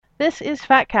This is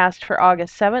FatCast for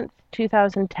August 7th,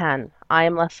 2010. I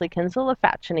am Leslie Kinzel of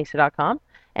FatShanisa.com,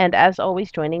 and as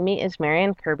always, joining me is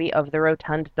Marianne Kirby of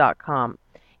TheRotund.com.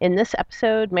 In this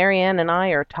episode, Marianne and I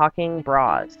are talking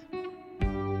bras.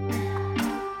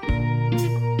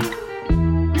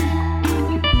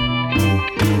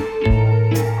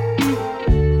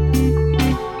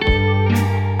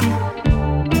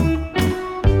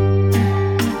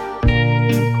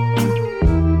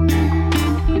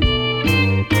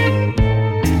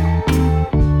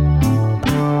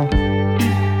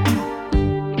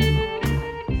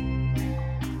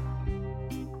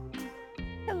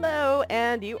 Hello,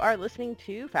 and you are listening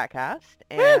to FatCast,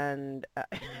 and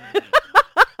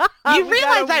You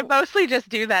realize I mostly just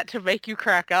do that to make you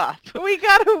crack up. we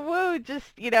got a woo,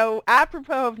 just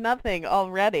apropos of nothing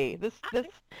already. This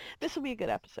will be a good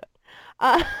episode.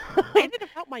 I did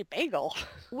about my bagel.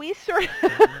 We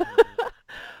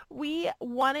we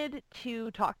wanted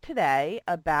to talk today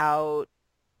about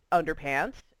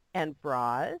underpants and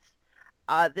bras.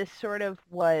 This sort of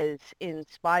was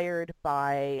inspired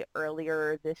by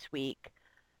earlier this week.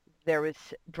 There was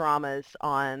dramas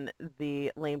on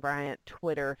the Lane Bryant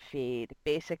Twitter feed.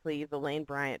 Basically, the Lane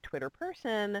Bryant Twitter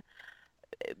person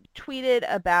tweeted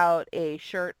about a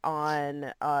shirt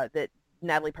on that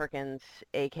Natalie Perkins,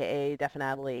 aka Def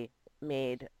Natalie,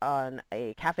 made on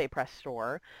a Cafe Press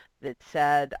store that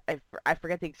said, I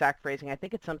forget the exact phrasing. I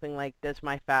think it's something like, "Does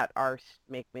my fat arse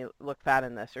make me look fat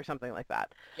in this?" or something like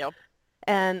that. Yep.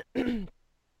 And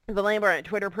the Lane Bryant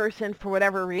Twitter person, for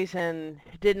whatever reason,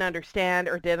 didn't understand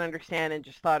or did understand and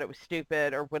just thought it was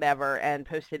stupid or whatever, and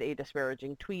posted a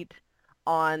disparaging tweet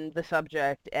on the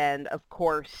subject. And of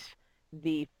course,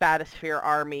 the Fatosphere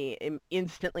army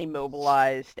instantly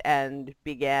mobilized and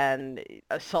began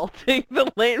assaulting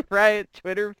the Lane Bryant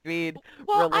Twitter feed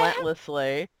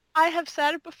relentlessly. I have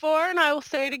said it before, and I will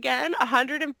say it again.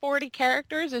 140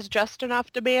 characters is just enough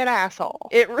to be an asshole.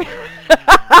 It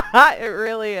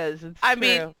really is. It's I true.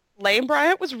 mean, Lane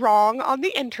Bryant was wrong on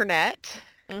the internet,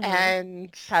 and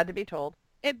had to be told.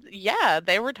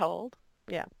 They were told.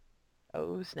 Yeah.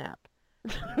 Oh, snap.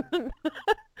 They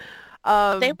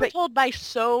were told by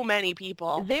so many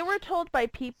people. They were told by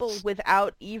people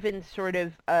without even sort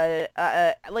of,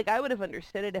 like, I would have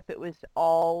understood it if it was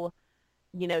all,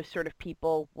 sort of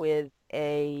people with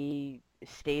a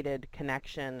stated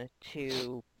connection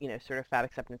to, sort of fat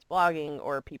acceptance blogging,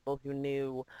 or people who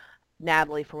knew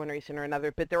Natalie for one reason or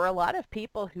another. But there were a lot of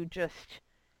people who just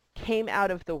came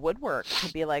out of the woodwork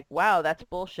to be like, wow, that's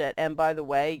bullshit. And by the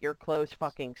way, your clothes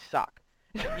fucking suck.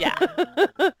 Yeah.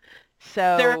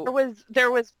 So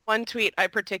there was one tweet I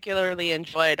particularly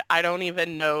enjoyed. I don't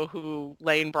even know who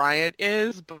Lane Bryant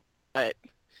is, but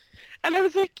and I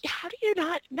was like, how do you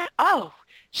not know? Oh,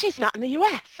 she's not in the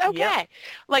U.S. Okay. Yep.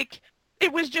 Like,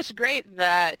 it was just great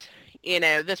that,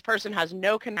 this person has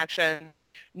no connection,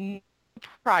 no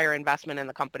prior investment in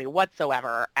the company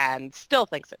whatsoever, and still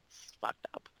thinks it's fucked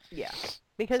up. Yeah,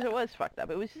 because it was fucked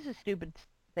up. It was just a stupid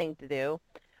thing to do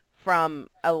from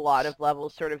a lot of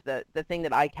levels. Sort of the thing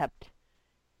that I kept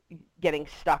getting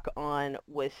stuck on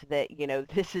was that,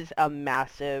 this is a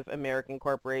massive American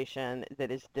corporation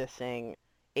that is dissing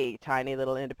a tiny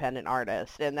little independent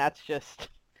artist, and that's just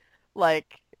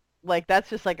like that's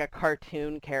just like a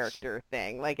cartoon character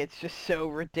thing. Like, it's just so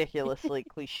ridiculously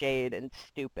cliched and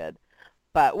stupid.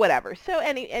 But whatever. So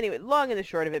anyway, long and the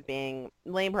short of it being,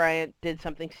 Lane Bryant did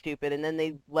something stupid, and then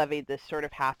they levied this sort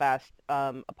of half-assed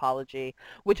apology,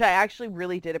 which I actually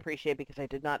really did appreciate, because I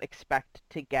did not expect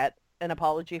to get an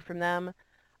apology from them.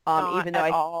 Even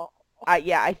though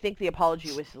I think the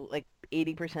apology was like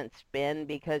 80% spin,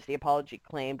 because the apology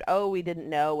claimed, oh, we didn't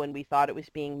know and we thought it was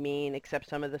being mean, except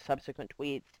some of the subsequent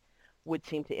tweets would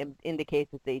seem to indicate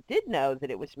that they did know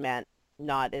that it was meant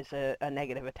not as a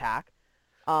negative attack.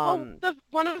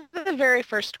 One of the very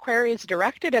first queries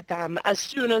directed at them as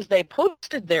soon as they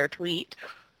posted their tweet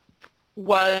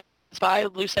was by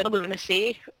Lucinda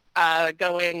Lunacy,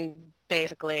 going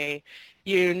basically,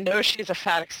 she's a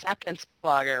fat acceptance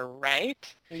blogger,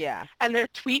 right? Yeah. And their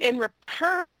tweet in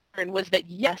return was that,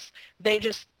 yes, they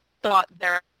just thought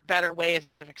there are better ways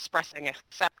of expressing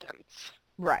acceptance.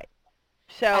 Right.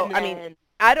 So, I mean,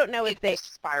 I don't know if they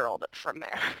spiraled it from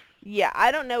there. Yeah,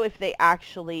 I don't know if they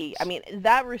actually, I mean,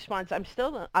 that response, I'm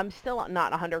still not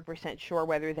 100% sure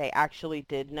whether they actually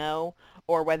did know,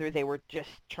 or whether they were just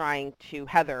trying to,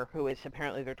 Heather, who is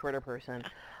apparently their Twitter person,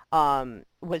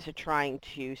 was trying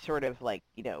to sort of like,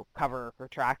 cover her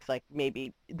tracks. Like,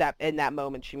 maybe that in that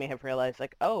moment she may have realized,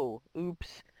 like, oh,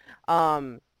 oops,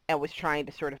 and was trying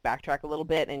to sort of backtrack a little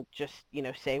bit and just,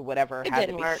 say whatever had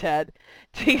to be said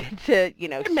to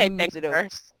smooth it over.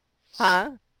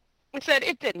 Huh? I said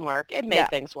it didn't work. It made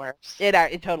things worse.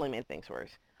 It totally made things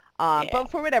worse. Yeah. But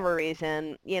for whatever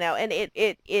reason, and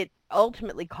it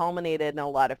ultimately culminated in a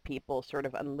lot of people sort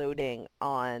of unloading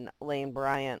on Lane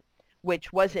Bryant,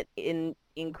 which wasn't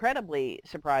incredibly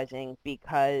surprising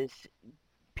because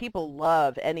people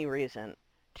love any reason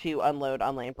to unload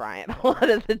on Lane Bryant a lot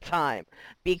of the time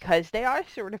because they are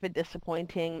sort of a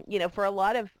disappointing, for a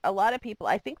lot of people.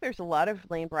 I think there's a lot of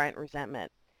Lane Bryant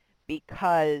resentment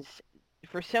because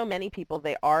for so many people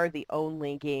they are the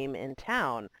only game in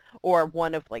town or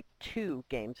one of like two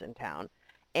games in town.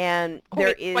 And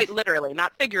there is quite literally,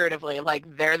 not figuratively, like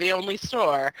they're the only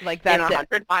store like in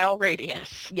 100-mile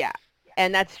radius. Yeah.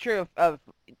 And that's true of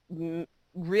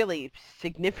really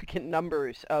significant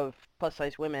numbers of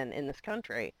plus-size women in this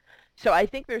country. So I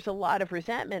think there's a lot of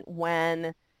resentment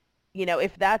when,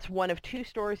 if that's one of two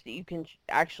stores that you can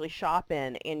actually shop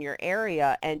in your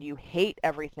area and you hate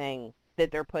everything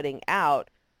that they're putting out.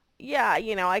 Yeah,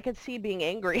 I could see being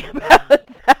angry about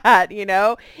that,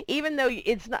 even though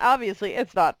obviously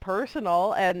it's not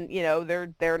personal and,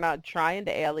 they're not trying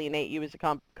to alienate you as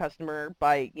a customer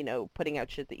by, putting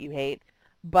out shit that you hate.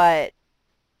 But,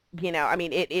 I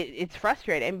mean, it's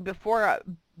frustrating. And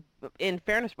in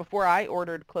fairness, before I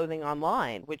ordered clothing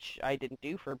online, which I didn't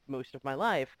do for most of my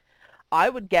life, I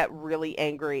would get really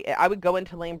angry. I would go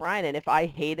into Lane Bryant, and if I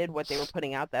hated what they were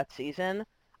putting out that season,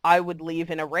 I would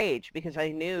leave in a rage because I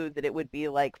knew that it would be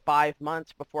like 5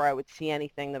 months before I would see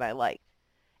anything that I liked.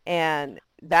 And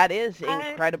that is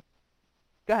incredible.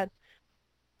 Go ahead.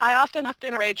 I often left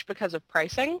in a rage because of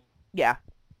pricing. Yeah.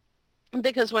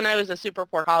 Because when I was a super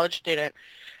poor college student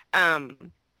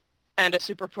and a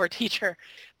super poor teacher,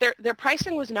 their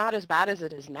pricing was not as bad as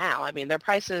it is now. I mean, their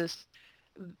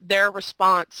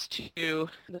response to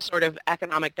the sort of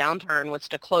economic downturn was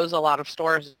to close a lot of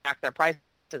stores and jack their prices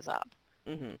up.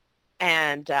 Mm-hmm.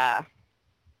 And, I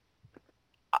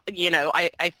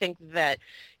think that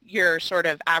your sort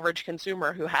of average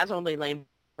consumer who has only Lane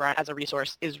Bryant as a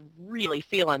resource is really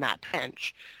feeling that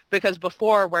pinch. Because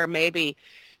before, where maybe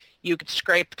you could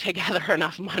scrape together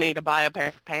enough money to buy a pair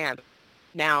of pants,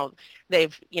 now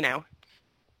they've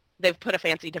put a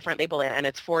fancy different label in and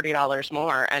it's $40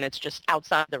 more and it's just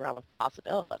outside the realm of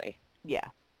possibility. Yeah.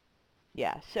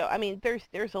 Yeah. So, I mean,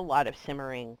 there's a lot of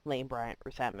simmering Lane Bryant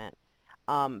resentment.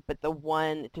 But the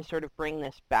one, to sort of bring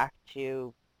this back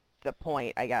to the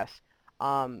point, I guess,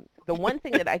 the one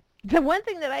thing that I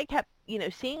kept,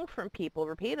 seeing from people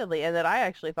repeatedly and that I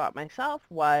actually thought myself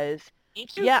was,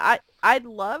 yeah, I'd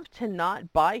love to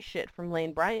not buy shit from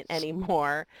Lane Bryant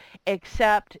anymore,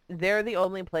 except they're the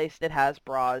only place that has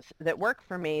bras that work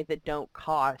for me that don't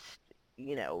cost,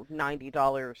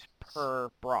 $90 per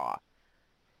bra.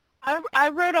 I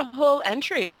wrote a whole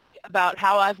entry about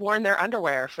how I've worn their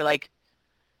underwear for like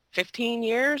 15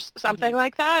 years, something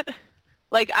like that.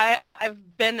 Like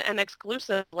I've been an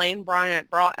exclusive Lane Bryant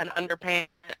bra and underpants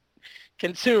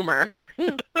consumer.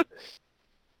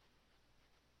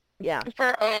 Yeah.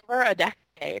 For over a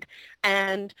decade.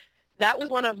 And that was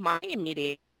one of my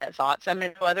immediate thoughts. I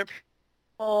mean, other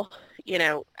people,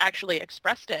 actually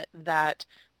expressed it, that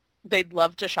they'd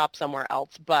love to shop somewhere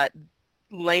else, but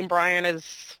Lane Bryant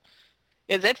is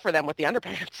it for them with the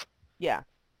underpants. Yeah.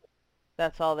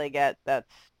 That's all they get.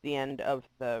 That's the end of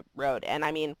the road. And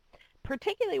I mean,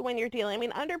 particularly when you're dealing, I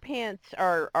mean, underpants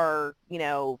are,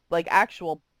 like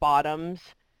actual bottoms.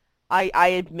 I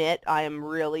admit I am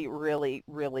really, really,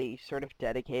 really sort of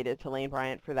dedicated to Lane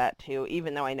Bryant for that too,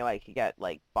 even though I know I could get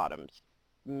like bottoms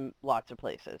lots of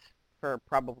places for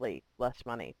probably less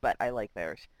money, but I like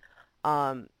theirs.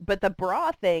 But the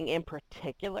bra thing in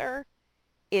particular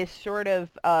is sort of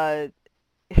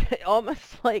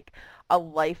almost like a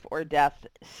life or death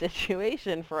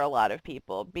situation for a lot of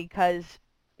people because,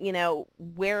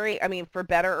 for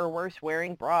better or worse,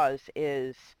 wearing bras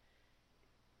is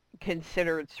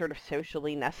considered sort of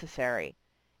socially necessary.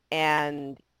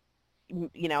 And,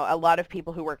 a lot of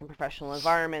people who work in professional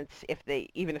environments,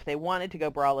 even if they wanted to go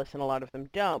braless, and a lot of them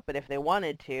don't, but if they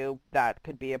wanted to, that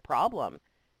could be a problem.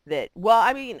 I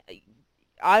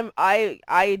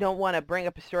don't want to bring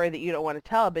up a story that you don't want to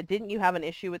tell, but didn't you have an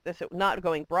issue with this? Not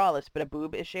going braless, but a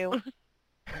boob issue?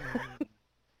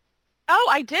 Oh,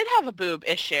 I did have a boob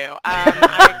issue.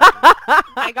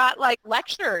 I got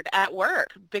lectured at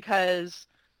work because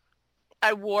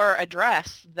I wore a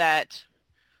dress that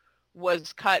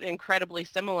was cut incredibly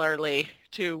similarly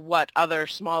to what other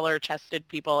smaller chested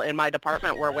people in my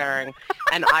department were wearing,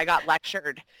 and I got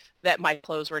lectured that my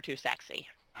clothes were too sexy.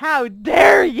 How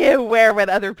dare you wear what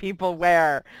other people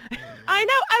wear? I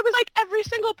know. I was like, every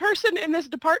single person in this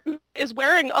department is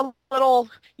wearing a little,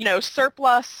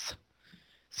 surplus,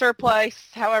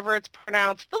 however it's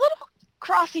pronounced, the little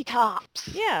crossy tops.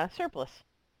 Yeah, surplus.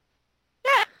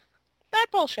 Yeah, that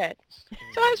bullshit.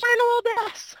 So I was wearing a little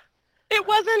dress. It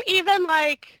wasn't even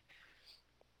like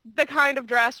the kind of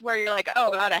dress where you're like,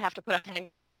 oh God, I have to put a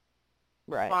hang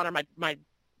Right. on or my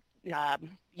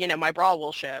bra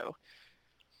will show.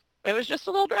 It was just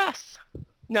a little dress.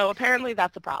 No, apparently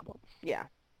that's a problem. Yeah.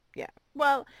 Yeah.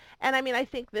 Well, and I mean, I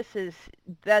think this is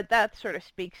that sort of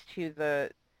speaks to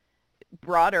the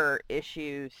broader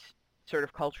issues, sort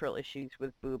of cultural issues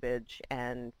with boobage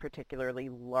and particularly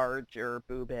larger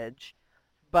boobage.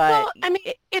 But Well, I mean,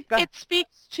 it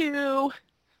speaks to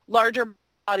larger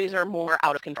bodies are more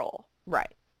out of control,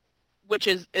 right. which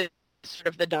is sort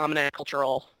of the dominant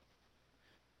cultural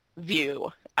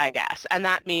view, I guess. And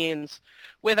that means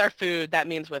with our food, that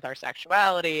means with our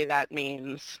sexuality, that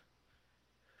means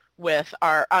with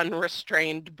our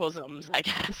unrestrained bosoms, I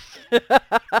guess.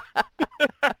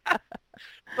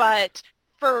 But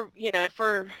for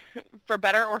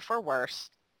better or for worse,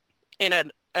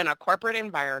 in a corporate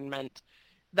environment,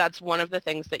 that's one of the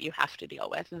things that you have to deal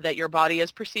with, that your body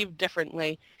is perceived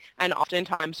differently and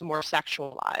oftentimes more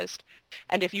sexualized.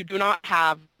 And if you do not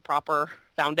have proper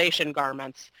foundation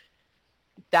garments,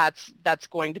 that's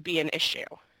going to be an issue.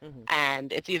 Mm-hmm.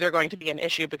 And it's either going to be an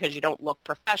issue because you don't look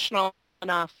professional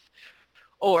enough,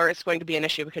 or it's going to be an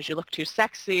issue because you look too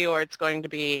sexy, or it's going to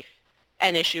be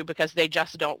an issue because they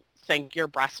just don't think your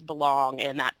breasts belong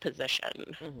in that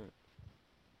position. Mm-hmm.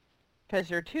 Because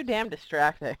you're too damn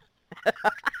distracting.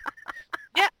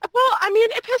 Yeah, well, I mean,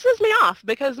 it pisses me off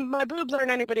because my boobs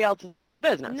aren't anybody else's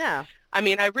business. No. I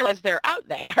mean, I realize they're out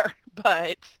there,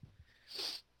 but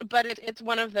it's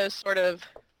one of those sort of,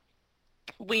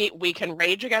 we can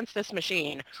rage against this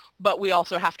machine, but we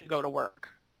also have to go to work.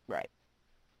 Right.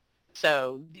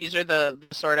 So these are the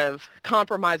sort of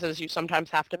compromises you sometimes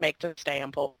have to make to stay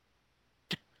employed.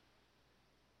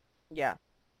 Yeah.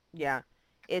 Yeah.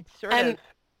 It's sort of...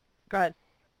 Go ahead.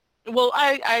 Well,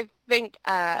 I think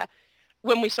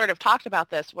when we sort of talked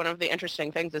about this, one of the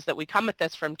interesting things is that we come at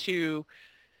this from two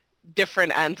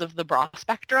different ends of the bra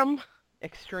spectrum.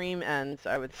 Extreme ends,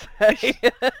 I would say.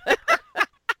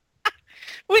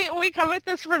 We come at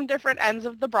this from different ends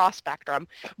of the bra spectrum,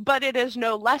 but it is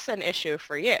no less an issue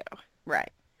for you.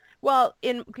 Right. Well,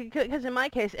 because in my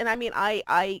case, and I mean,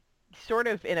 I sort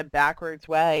of in a backwards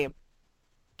way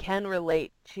can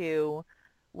relate to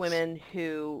women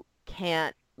who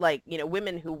can't, like,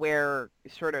 women who wear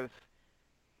sort of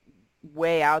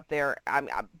way out there. I'm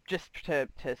just to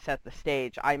set the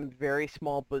stage. I'm very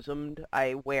small bosomed.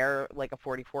 I wear like a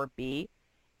 44B,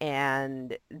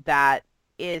 and that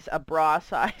is a bra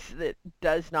size that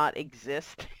does not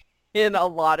exist in a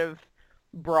lot of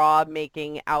bra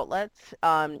making outlets.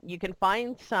 You can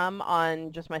find some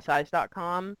on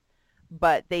justmysize.com,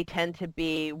 but they tend to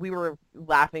be, we were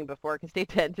laughing before, because they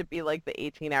tend to be like the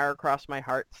 18-hour cross my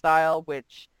heart style,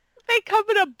 which... They come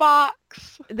in a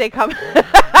box. They come...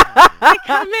 They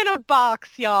come in a box,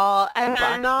 y'all, and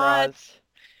they're not... Bras.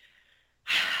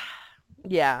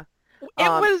 Yeah.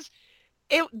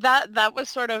 That was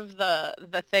sort of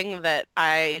the thing that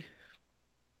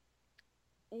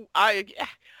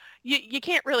you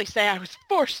can't really say I was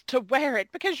forced to wear it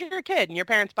because you're a kid and your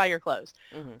parents buy your clothes.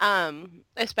 Mm-hmm.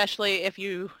 Especially if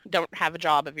you don't have a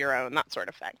job of your own, that sort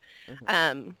of thing.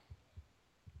 Mm-hmm.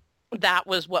 That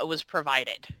was what was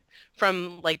provided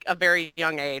from like a very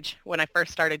young age when I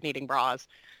first started needing bras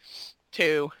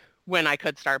to when I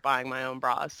could start buying my own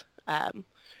bras.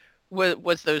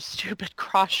 Was those stupid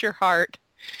cross your heart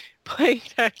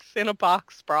Playtex in a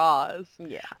box bras.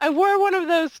 Yeah. I wore one of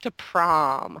those to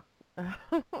prom.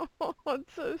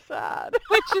 It's so sad.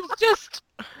 Which is just,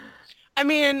 I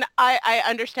mean, I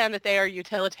understand that they are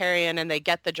utilitarian and they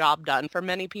get the job done for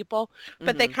many people,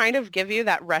 but they kind of give you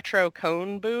that retro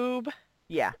cone boob.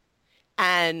 Yeah.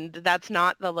 And that's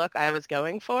not the look I was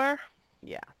going for.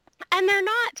 Yeah. And they're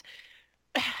not,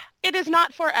 it is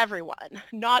not for everyone.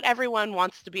 Not everyone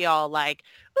wants to be all like,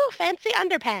 ooh, fancy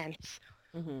underpants.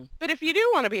 Mm-hmm. But if you do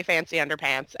want to be fancy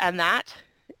underpants, and that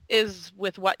is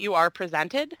with what you are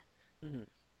presented, Mm-hmm.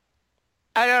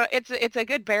 I don't know, it's a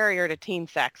good barrier to teen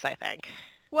sex, I think.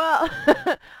 Well,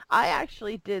 I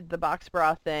actually did the box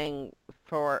bra thing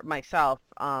for myself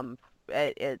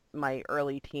at my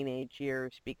early teenage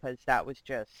years, because that was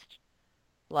just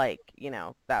like,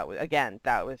 that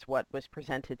was what was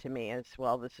presented to me as,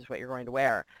 well, this is what you're going to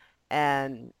wear.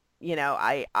 And,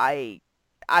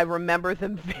 I remember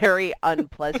them very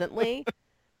unpleasantly.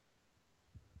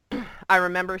 I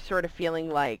remember sort of feeling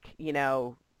like,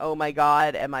 oh my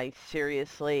God, am I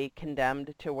seriously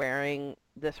condemned to wearing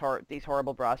these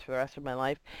horrible bras for the rest of my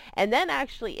life? And then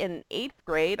actually in 8th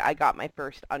grade, I got my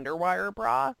first underwire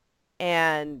bra,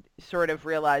 and sort of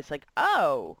realized like,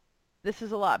 oh, this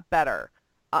is a lot better.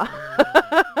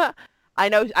 I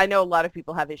know a lot of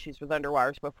people have issues with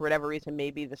underwires, but for whatever reason,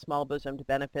 maybe the small bosomed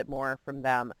benefit more from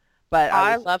them. But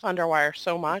I love underwire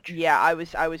so much. yeah, I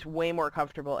was way more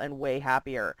comfortable and way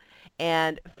happier.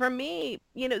 And for me,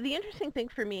 the interesting thing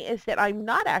for me is that I'm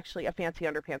not actually a fancy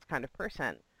underpants kind of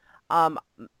person.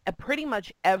 Pretty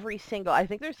much every single, I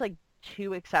think there's like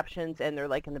two exceptions, and they're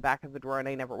like in the back of the drawer, and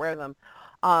I never wear them.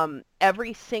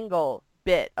 Every single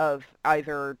bit of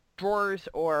either drawers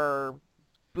or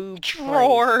boob slings,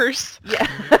 Drawers.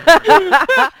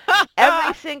 yeah,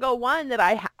 every single one that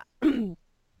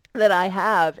that I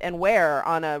have and wear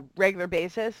on a regular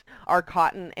basis are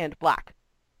cotton and black.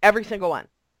 Every single one.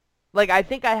 Like, I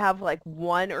think I have like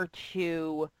one or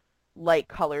two light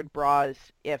colored bras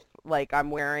if like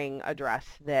I'm wearing a dress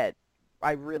that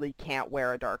I really can't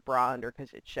wear a dark bra under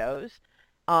because it shows.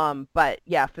 But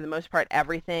yeah, for the most part,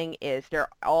 everything is there.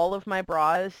 All of my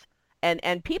bras,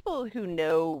 and people who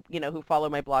know, who follow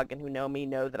my blog and who know me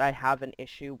know that I have an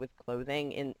issue with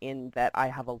clothing in that I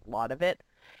have a lot of it.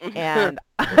 And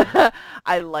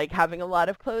I like having a lot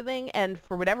of clothing, and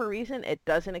for whatever reason, it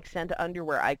doesn't extend to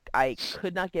underwear. I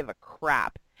could not give a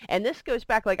crap. And this goes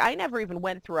back, like, I never even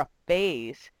went through a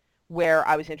phase where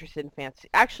I was interested in fancy.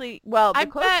 Actually, well, I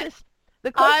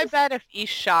bet if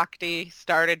East Shakti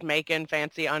started making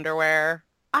fancy underwear.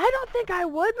 I don't think I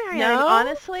would, Marianne. No?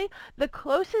 Honestly, the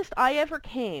closest I ever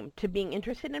came to being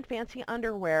interested in fancy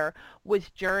underwear was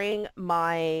during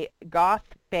my goth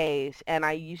phase, and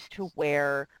I used to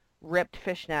wear ripped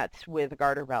fishnets with a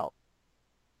garter belt.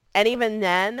 And even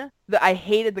then, I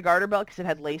hated the garter belt because it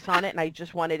had lace on it, and I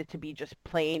just wanted it to be just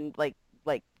plain, like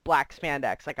black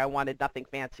spandex. Like, I wanted nothing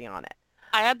fancy on it.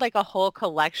 I had like a whole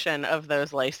collection of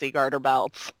those lacy garter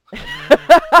belts.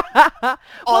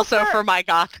 Also for my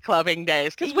goth clubbing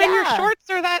days, because when your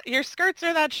skirts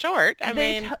are that short,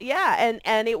 yeah, and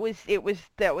that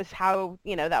was how,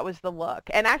 that was the look.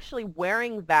 And actually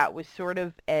wearing that was sort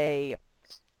of a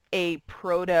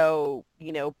proto,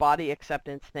 body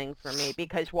acceptance thing for me,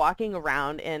 because walking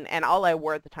around and all I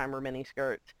wore at the time were mini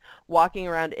skirts. Walking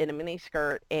around in a mini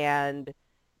skirt and,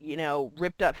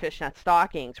 ripped up fishnet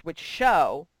stockings, which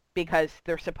show because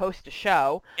they're supposed to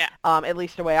show. Yeah. At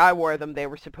least the way I wore them, they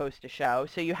were supposed to show.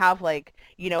 So you have like,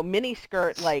 mini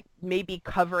skirt, like maybe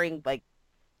covering like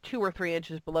 2 or 3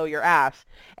 inches below your ass,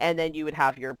 and then you would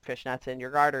have your fishnets and your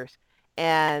garters.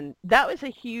 And that was a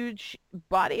huge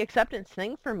body acceptance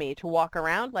thing for me, to walk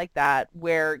around like that,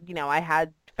 where, I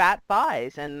had fat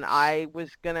thighs and I was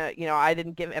gonna, I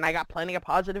didn't give, and I got plenty of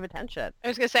positive attention. I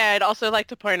was gonna say, I'd also like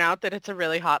to point out that it's a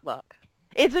really hot look.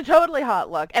 It's a totally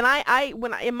hot look. And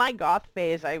in my goth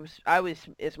phase, I was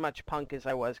as much punk as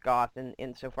I was goth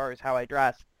in so far as how I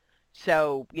dressed.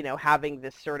 So, having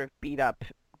this sort of beat up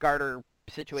garter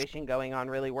situation going on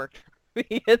really worked for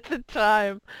me at the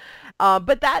time.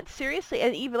 But that, seriously,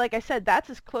 and even like I said, that's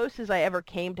as close as I ever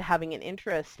came to having an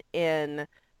interest in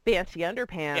fancy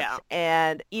underpants. Yeah.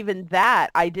 And even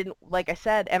that, I didn't, like I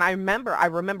said, and I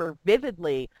remember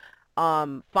vividly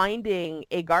finding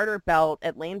a garter belt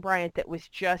at Lane Bryant that was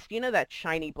just, that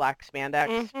shiny black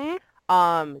spandex.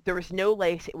 Mm-hmm. There was no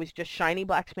lace. It was just shiny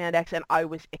black spandex, and I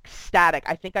was ecstatic.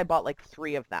 I think I bought like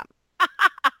 3 of them.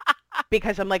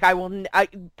 Because I'm like,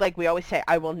 like we always say,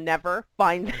 I will never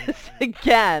find this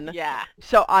again. Yeah.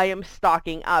 So I am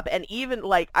stocking up. And even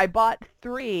like I bought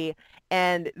 3,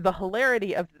 and the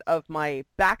hilarity of my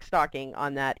back stocking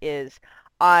on that is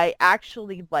I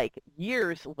actually, like,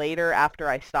 years later, after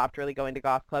I stopped really going to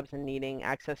goth clubs and needing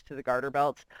access to the garter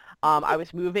belts, I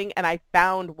was moving and I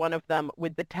found one of them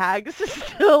with the tags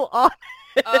still on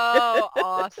it. Oh,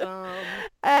 awesome.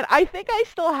 And I think I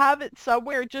still have it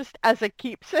somewhere just as a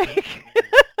keepsake.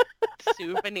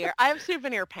 Souvenir. I have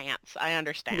souvenir pants. I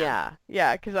understand.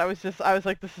 Yeah, because I was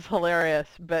like, this is hilarious.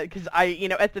 But because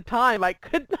at the time, I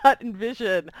could not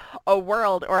envision a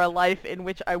world or a life in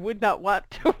which I would not want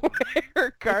to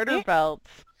wear garter belts.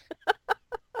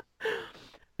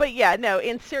 But yeah, no,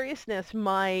 in seriousness,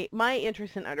 my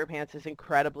interest in underpants is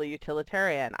incredibly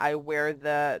utilitarian. I wear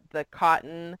the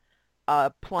cotton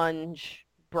plunge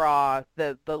bra,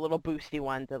 the little boosty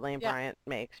one that Lane Bryant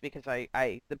makes, because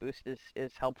the boost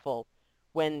is helpful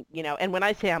when, and when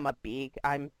I say I'm a B,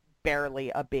 I'm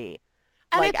barely a B.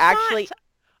 And like, actually,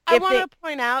 I want to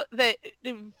point out that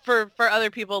for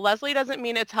other people, Leslie doesn't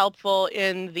mean it's helpful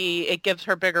in the it gives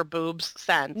her bigger boobs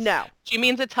sense. No. She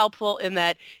means it's helpful in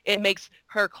that it makes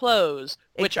her clothes,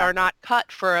 which are not cut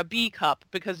for a B cup,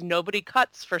 because nobody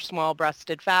cuts for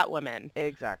small-breasted fat women.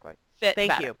 Exactly. Fit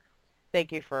Thank better. you.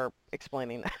 Thank you for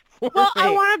explaining that for Well, me. I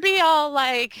want to be all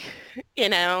like,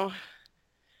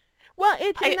 Well,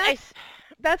 and I,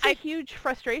 that's a I, huge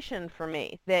frustration for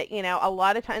me that, a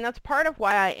lot of time, that's part of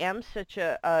why I am such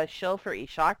a shill for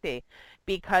eShakti,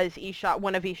 because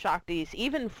one of eShakti's,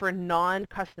 even for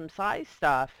non-custom size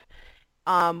stuff,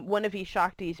 one of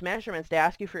eShakti's measurements, they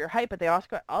ask you for your height, but they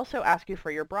also ask you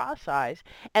for your bra size,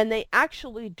 and they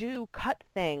actually do cut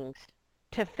things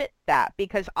to fit that,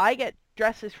 because I get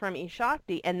dresses from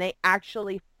eShakti and they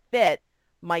actually fit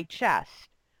my chest,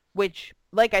 which,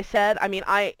 like I said, I mean,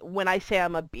 when I say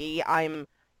I'm a B,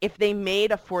 if they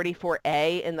made a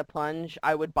 44A in the plunge,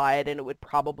 I would buy it and it would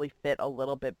probably fit a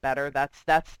little bit better. That's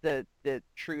the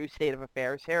true state of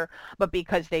affairs here. But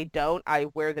because they don't, I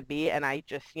wear the B, and I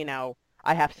just,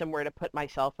 I have somewhere to put my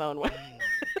cell phone when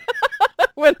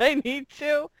when I need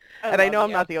to. I And I love know I'm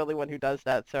you. not the only one who does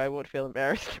that, so I won't feel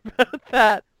embarrassed about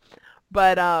that.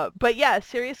 But yeah,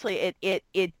 seriously,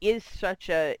 it is such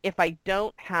a, if I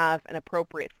don't have an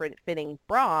appropriate fitting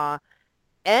bra,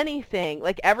 anything,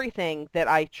 like everything that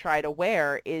I try to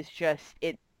wear is just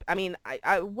it. I mean,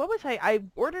 I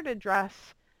ordered a dress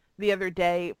the other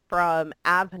day from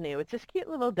Avenue. It's this cute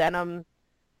little denim.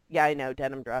 Yeah, I know,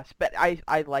 denim dress, but I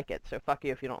like it, so fuck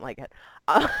you if you don't like it.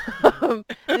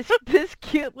 This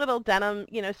cute little denim,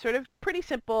 sort of pretty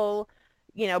simple,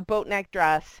 boat neck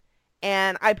dress,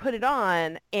 and I put it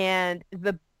on, and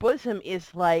the bosom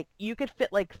is like, you could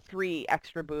fit like 3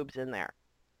 extra boobs in there.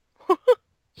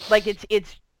 Like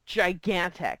it's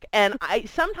gigantic. And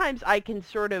sometimes I can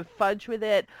sort of fudge with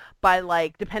it by,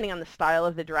 like, depending on the style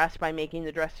of the dress, by making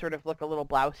the dress sort of look a little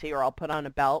blousy, or I'll put on a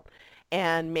belt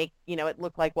and make, it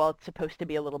look like, well, it's supposed to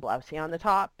be a little blousy on the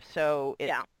top, so it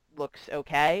Yeah. looks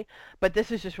okay. But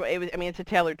this is just what it was. I mean, it's a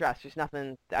tailored dress. There's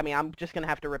nothing, I mean, I'm just going to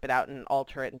have to rip it out and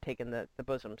alter it and take in the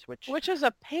bosoms, which Which is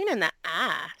a pain in the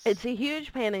ass. it's a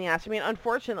huge pain in the ass. I mean,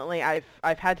 unfortunately, I've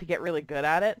had to get really good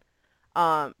at it,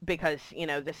 because,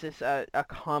 this is a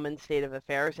common state of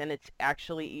affairs, and it's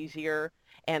actually easier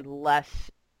and less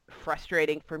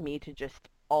frustrating for me to just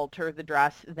alter the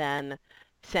dress than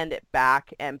send it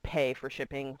back and pay for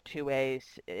shipping 2 ways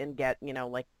and get,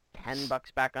 like,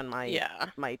 $10 back on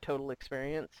Yeah. my total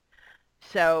experience.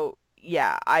 So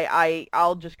yeah,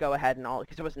 I'll just go ahead and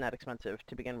because it wasn't that expensive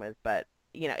to begin with, but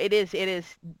it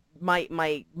is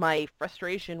my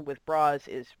frustration with bras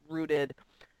is rooted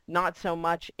not so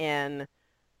much in,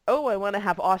 oh, I want to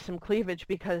have awesome cleavage,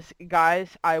 because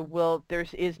guys, there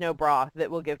is no bra that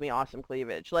will give me awesome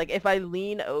cleavage. Like, if I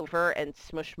lean over and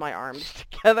smush my arms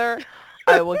together,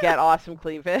 I will get awesome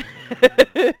cleavage.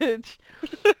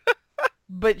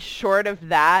 But short of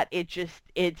that,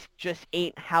 it's just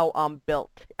ain't how I'm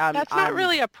built. That's not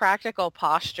really a practical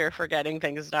posture for getting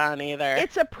things done either.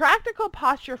 It's a practical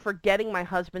posture for getting my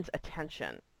husband's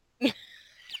attention.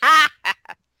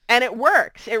 And it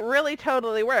works. It really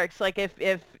totally works. Like, if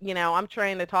I'm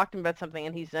trying to talk to him about something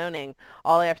and he's zoning,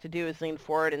 all I have to do is lean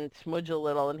forward and smudge a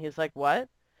little, and he's like, "What?"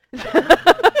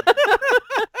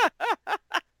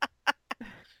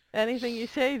 Anything you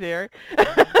say, dear.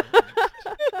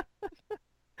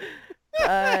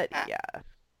 But yeah.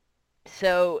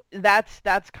 So that's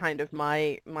kind of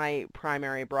my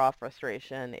primary bra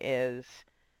frustration is,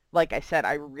 like I said,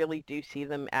 I really do see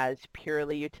them as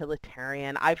purely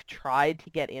utilitarian. I've tried to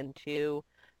get into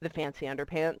the fancy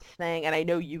underpants thing, and I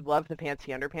know you love the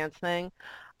fancy underpants thing.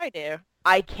 I do.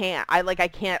 I can't. I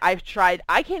can't. I've tried.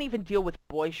 I can't even deal with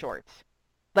boy shorts.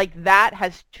 Like, that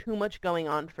has too much going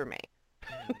on for me.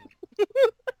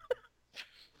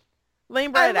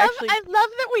 Lane Bryant actually. I love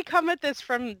that we come at this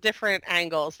from different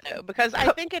angles, though, because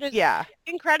I think it is Yeah.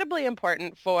 incredibly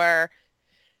important for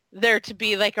there to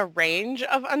be like a range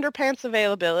of underpants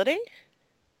availability,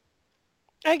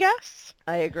 I guess.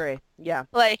 I agree. Yeah.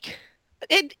 Like,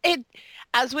 it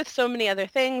as with so many other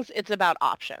things, it's about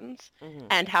options Hmm.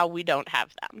 and how we don't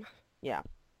have them. Yeah.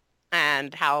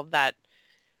 And how that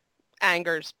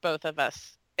angers both of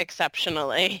us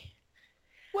exceptionally.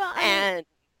 Well, I mean, And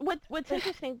what's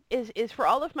interesting is for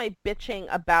all of my bitching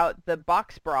about the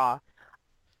box bra,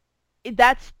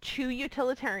 that's too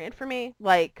utilitarian for me.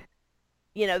 Like,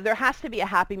 there has to be a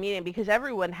happy medium, because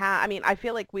everyone I mean, I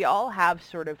feel like we all have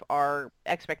sort of our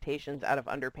expectations out of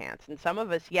underpants, and some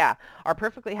of us, yeah, are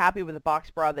perfectly happy with a box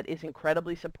bra that is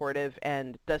incredibly supportive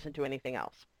and doesn't do anything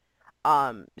else.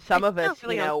 Some of us,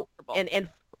 really uncomfortable and and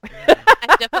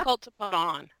difficult to put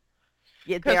on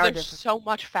yeah, they because are there's different. so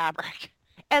much fabric.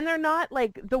 And they're not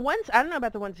like the ones, I don't know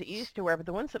about the ones that you used to wear, but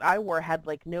the ones that I wore had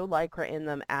like no Lycra in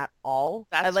them at all.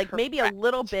 That's Like maybe a correct.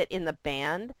 little bit in the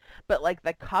band, but like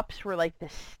the cups were like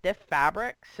this stiff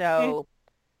fabric. So,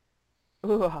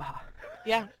 ooh,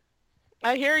 Yeah,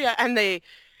 I hear you. And they,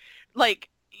 like,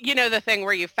 you know, the thing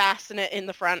where you fasten it in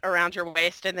the front around your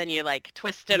waist and then you like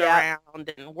twist it Yeah.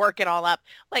 around and work it all up.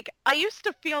 Like I used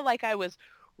to feel like I was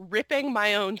ripping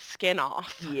my own skin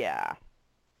off Yeah.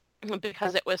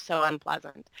 because it was so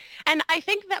unpleasant. And I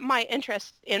think that my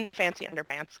interest in fancy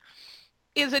underpants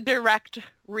is a direct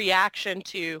reaction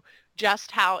to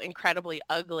just how incredibly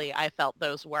ugly I felt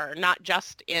those were, not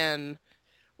just in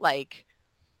like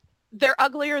they're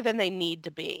uglier than they need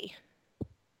to be.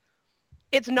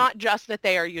 It's not just that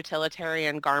they are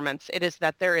utilitarian garments. It is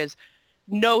that there is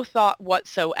no thought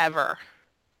whatsoever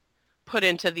put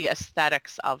into the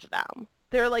aesthetics of them.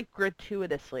 They're like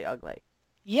gratuitously ugly.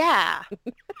 Yeah.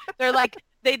 They're like,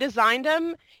 they designed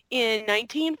them in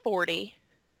 1940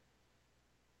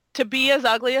 to be as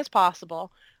ugly as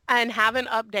possible and haven't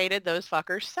updated those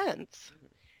fuckers since.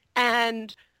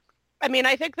 And I mean,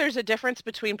 I think there's a difference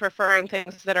between preferring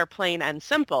things that are plain and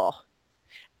simple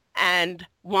and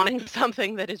wanting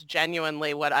something that is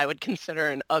genuinely what I would consider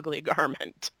an ugly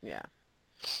garment. Yeah.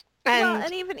 And, well,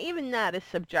 and even that is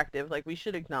subjective. Like, we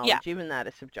should acknowledge Yeah. even that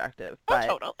is subjective. oh,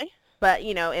 totally. But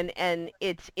you know, and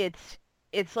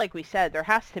it's like we said, there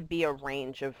has to be a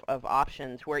range of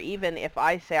options where even if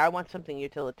I say I want something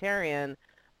utilitarian,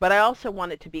 but I also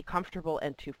want it to be comfortable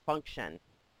and to function,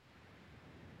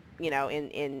 you know,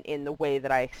 in the way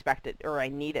that I expect it or I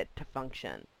need it to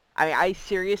function. I mean, I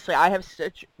seriously, I have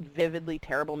such vividly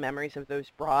terrible memories of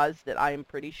those bras that I am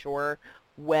pretty sure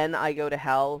when I go to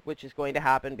hell, which is going to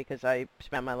happen because I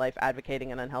spent my life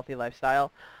advocating an unhealthy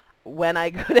lifestyle, when I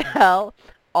go to hell,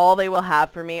 all they will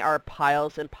have for me are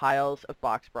piles and piles of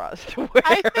box bras to wear.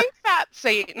 I think that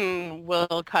Satan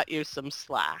will cut you some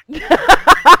slack.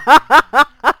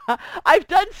 I've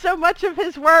done so much of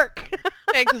his work.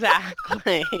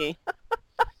 Exactly.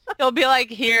 He'll be like,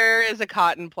 here is a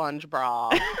cotton plunge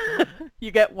bra.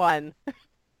 You get one.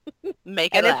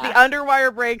 Make it And if last. the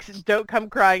underwire breaks, don't come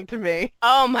crying to me.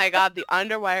 Oh my God, the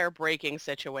underwire breaking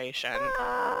situation.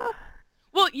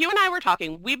 Well, you and I were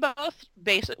talking. We both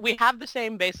we have the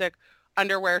same basic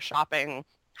underwear shopping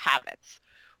habits.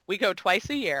 We go twice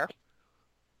a year.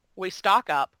 We stock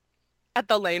up at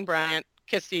the Lane Bryant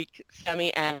Kistique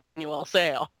semi-annual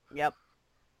sale. Yep.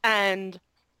 And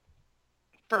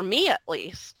for me, at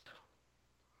least,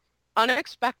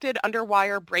 unexpected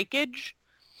underwire breakage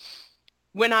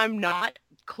when I'm not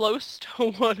close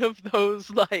to one of those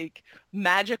like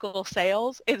magical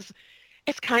sales is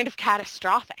it's kind of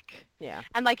catastrophic. Yeah.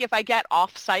 And like if I get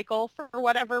off cycle for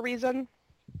whatever reason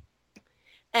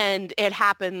and it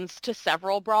happens to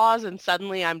several bras and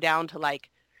suddenly I'm down to like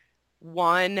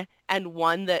one and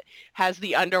one that has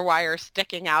the underwire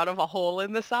sticking out of a hole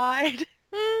in the side.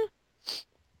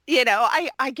 You know,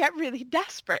 I get really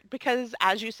desperate because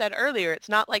as you said earlier, it's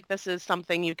not like this is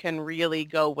something you can really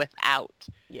go without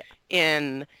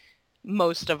in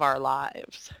most of our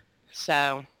lives.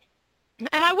 So,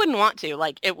 and I wouldn't want to,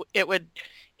 like it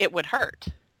would hurt.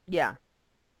 Yeah.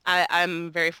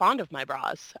 I'm very fond of my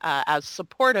bras as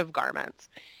supportive garments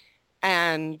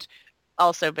and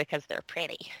also because they're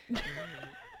pretty.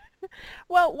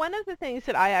 Well, one of the things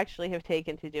that I actually have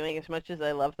taken to doing, as much as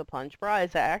I love the plunge bra,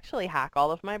 is I actually hack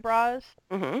all of my bras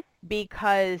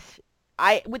because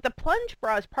with the plunge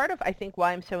bras, part of I think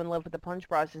why I'm so in love with the plunge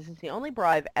bras is it's the only bra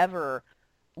I've ever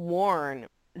worn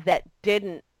that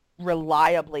didn't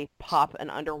reliably pop an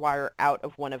underwire out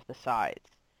of one of the sides.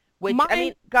 Which, I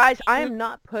mean, guys, I am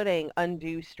not putting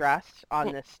undue stress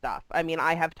on this stuff. I mean,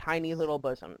 I have tiny little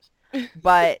bosoms.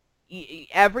 But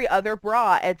every other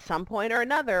bra at some point or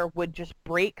another would just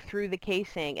break through the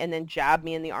casing and then jab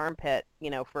me in the armpit,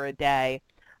 you know, for a day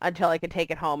until I could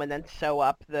take it home and then sew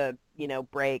up the, you know,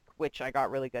 break, which I got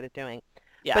really good at doing.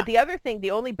 Yeah. But the other thing,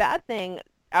 the only bad thing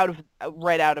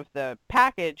right out of the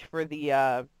package for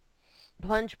the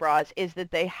plunge bras is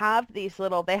that they have they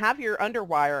have your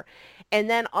underwire, and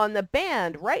then on the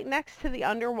band right next to the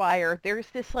underwire, there's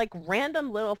this like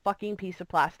random little fucking piece of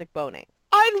plastic boning.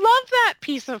 I love that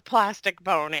piece of plastic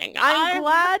boning. I'm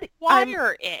glad.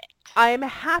 It. I'm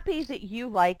happy that you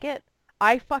like it.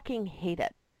 I fucking hate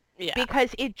it. Yeah.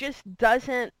 Because it just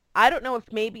doesn't, I don't know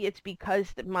if maybe it's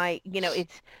because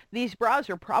these bras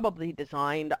are probably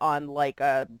designed on like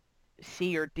a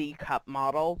C or D cup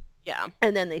model. Yeah.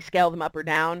 And then they scale them up or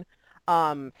down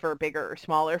for bigger or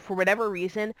smaller. For whatever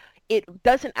reason, it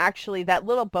doesn't actually, that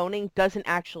little boning doesn't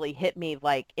actually hit me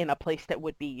like in a place that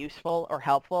would be useful or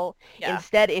helpful. Yeah.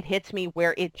 Instead, it hits me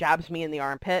where it jabs me in the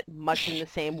armpit, much in the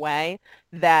same way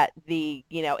that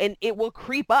and it will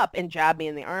creep up and jab me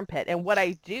in the armpit. And what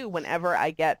I do whenever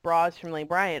I get bras from Lane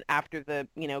Bryant after the,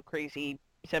 crazy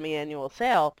semi-annual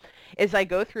sale is I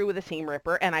go through with a seam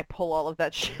ripper and I pull all of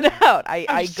that shit out.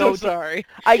 I'm so sorry.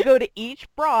 I go to each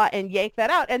bra and yank that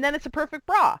out, and then it's a perfect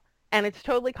bra. And it's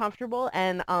totally comfortable,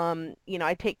 and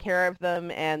I take care of them,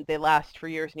 and they last for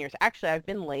years and years. Actually, I've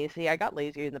been lazy. I got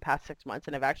lazy in the past 6 months,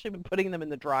 and I've actually been putting them in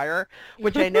the dryer,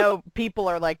 which I know people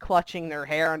are like clutching their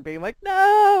hair and being like,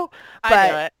 "No," I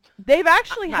know it. they've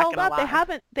actually I'm not held gonna up.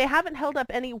 lie. They haven't held up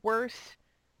any worse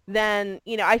than,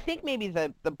 I think maybe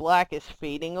the black is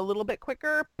fading a little bit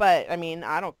quicker, but I mean,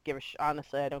 I don't give a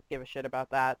honestly, I don't give a shit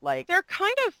about that. Like, They're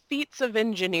kind of feats of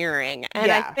engineering,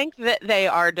 and I yeah, think that they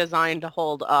are designed to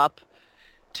hold up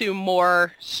to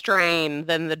more strain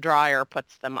than the dryer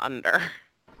puts them under.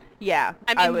 yeah,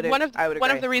 I mean, I would one of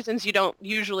agree. the reasons you don't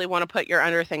usually want to put your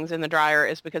under things in the dryer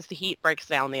is because the heat breaks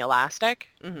down the elastic.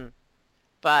 Hmm.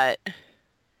 But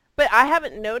But I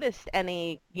haven't noticed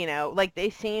any, like they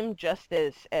seem just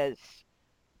as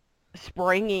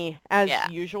springy as yeah,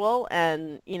 usual,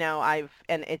 and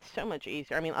and it's so much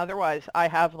easier. I mean, otherwise I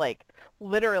have like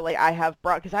literally I have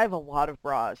bra because I have a lot of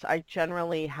bras. I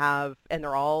generally have, and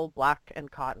they're all black and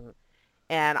cotton.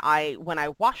 And when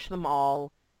I wash them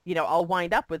all, I'll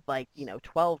wind up with like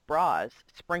 12 bras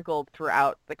sprinkled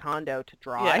throughout the condo to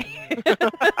yeah.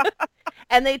 dry.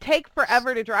 And they take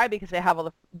forever to dry because they have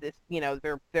all this,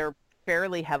 they're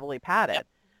fairly heavily padded. Yep.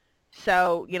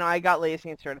 So, I got lazy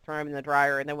and started throwing them in the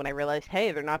dryer. And then when I realized,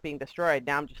 hey, they're not being destroyed,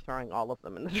 now I'm just throwing all of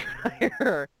them in the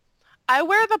dryer. I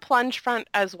wear the plunge front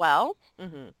as well.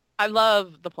 Hmm. I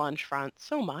love the plunge front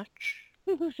so much.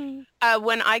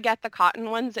 When I get the cotton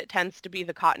ones, it tends to be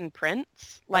the cotton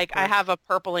prints. Like I course. have a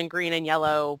purple and green and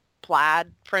yellow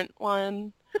plaid print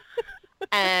one,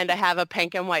 and I have a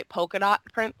pink and white polka dot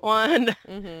print one.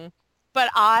 Hmm. But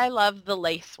I love the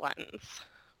lace ones.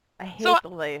 I hate So the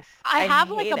lace. I I have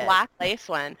like hate a it. black lace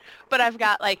one, but I've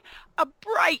got like a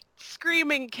bright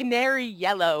screaming canary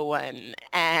yellow one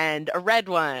and a red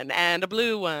one and a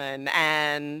blue one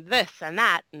and this and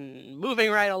that and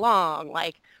moving right along.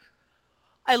 Like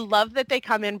I love that they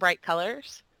come in bright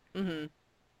colors, Hmm.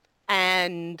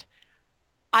 and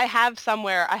I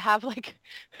have like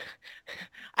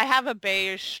I have a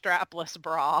beige strapless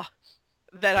bra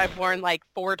that I've worn like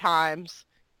 4 times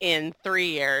in 3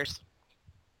 years,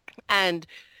 and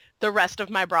the rest of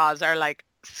my bras are like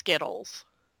Skittles.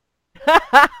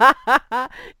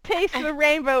 Taste the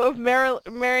rainbow of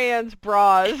Marianne's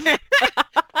bras.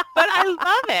 But I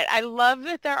love it. I love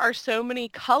that there are so many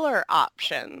color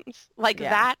options. Like Yeah.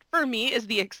 that for me is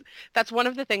that's one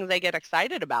of the things I get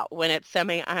excited about when it's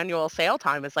semi-annual sale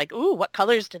time. Is like, ooh, what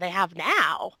colors do they have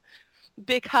now?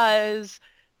 Because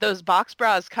those box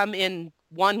bras come in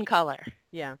one color,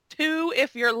 Yeah. 2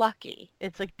 if you're lucky.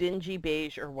 It's like dingy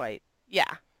beige or white.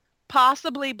 Yeah,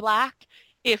 possibly black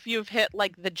if you've hit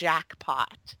like the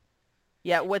jackpot.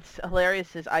 Yeah, what's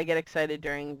hilarious is I get excited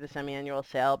during the semi-annual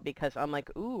sale because I'm like,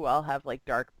 ooh, I'll have like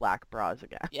dark black bras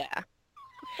again. Yeah.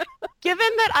 Given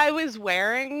that I was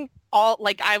wearing all,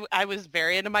 like I was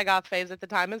very into my goth phase at the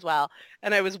time as well,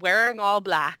 and I was wearing all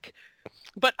black,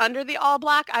 but under the all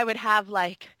black I would have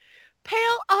like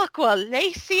pale aqua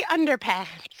lacy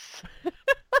underpants,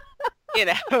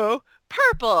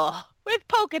 purple with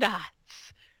polka dots.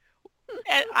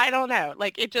 And I don't know,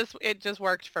 like it just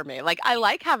worked for me. Like I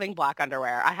like having black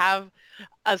underwear. I have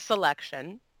a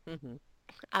selection. Hmm.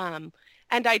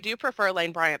 And I do prefer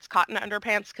Lane Bryant's cotton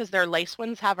underpants because their lace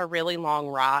ones have a really long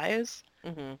rise.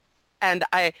 Hmm. And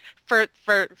for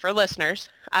listeners,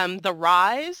 the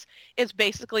rise is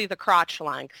basically the crotch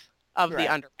length of the Right.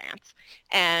 underpants.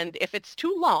 And if it's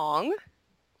too long,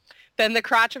 then the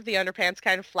crotch of the underpants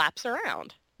kind of flaps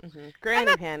around. Hmm.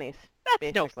 Granny panties,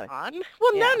 That's no basically. fun.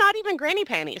 Well, no, Yeah. not even granny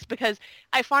panties, because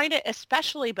I find it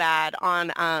especially bad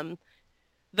on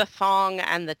the thong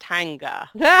and the tanga.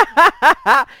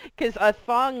 Because a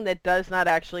thong that does not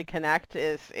actually connect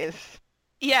is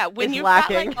Yeah, is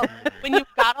lacking. when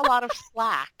you've got a lot of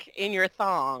slack in your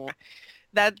thong,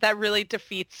 that really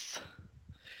defeats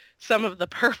some of the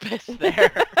purpose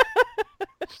there.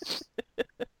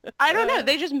 I don't know.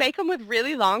 They just make them with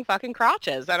really long fucking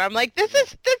crotches, and I'm like, there's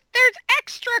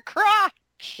extra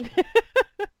crotch.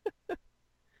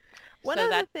 One So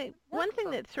other that thing, one thing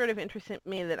that sort of interested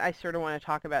me that I sort of want to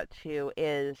talk about too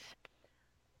is,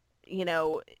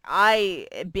 I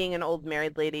being an old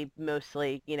married lady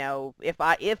mostly, if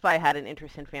I had an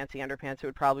interest in fancy underpants, it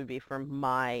would probably be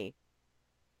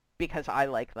because I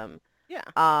like them. yeah,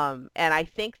 And I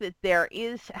think that there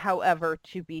is, however,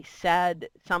 to be said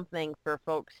something for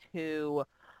folks who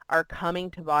are coming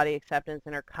to body acceptance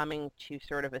and are coming to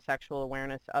sort of a sexual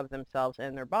awareness of themselves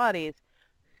and their bodies,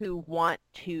 who want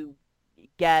to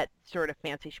get sort of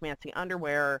fancy schmancy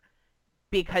underwear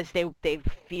because they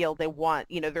feel they want,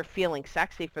 they're feeling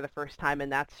sexy for the first time,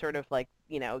 and that's sort of like,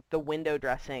 the window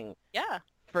dressing Yeah.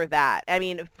 for that. I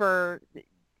mean,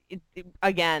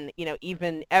 again,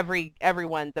 even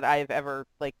everyone that I've ever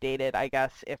like dated, I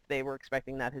guess, if they were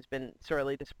expecting that, has been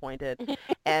sorely disappointed.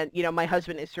 And my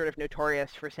husband is sort of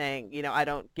notorious for saying, I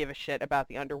don't give a shit about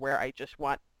the underwear. I just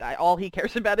want, all he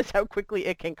cares about is how quickly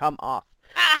it can come off.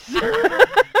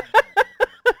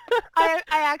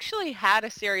 I actually had a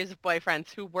series of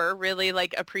boyfriends who were really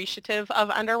like appreciative of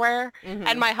underwear, Mhm.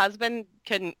 and my husband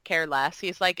couldn't care less.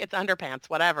 He's like, it's underpants,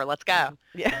 whatever, let's go.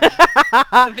 Yeah.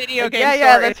 The video game Yeah,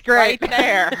 store that's is great. right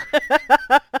there.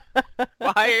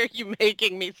 Why are you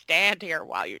making me stand here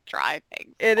while you try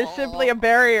things? It is simply a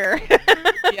barrier.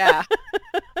 Yeah.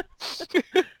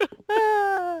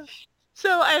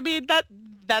 So, I mean,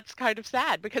 that's kind of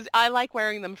sad because I like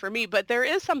wearing them for me, but there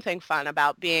is something fun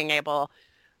about being able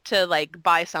to like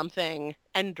buy something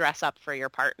and dress up for your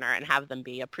partner and have them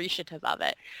be appreciative of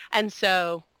it. And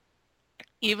so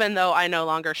even though I no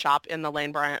longer shop in the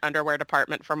Lane Bryant underwear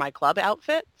department for my club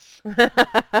outfits,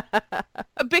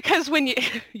 because when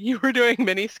you were doing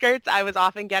mini skirts, I was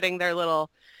often getting their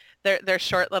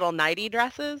short little nighty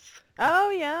dresses, Oh,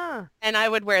 yeah. and I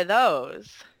would wear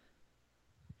those.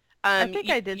 I think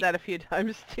I did that a few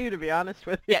times too, to be honest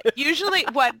with you. Yeah, usually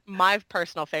what my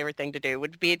personal favorite thing to do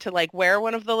would be to like wear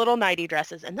one of the little nighty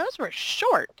dresses, and those were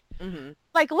short. Mhm.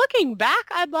 Like looking back,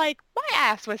 I'm like, my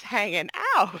ass was hanging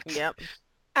out. Yep.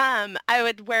 I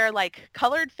would wear like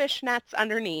colored fishnets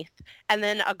underneath and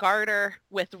then a garter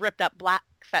with ripped up black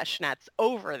fishnets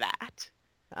over that,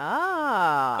 which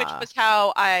Ah. was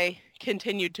how I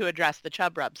continued to address the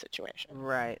chub rub situation.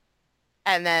 Right.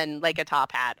 And then like a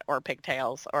top hat or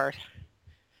pigtails or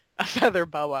a feather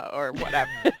boa or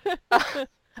whatever.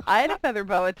 I had a feather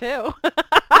boa too.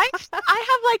 I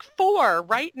have like 4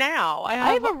 right now. I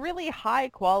have a really high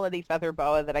quality feather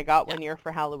boa that I got one year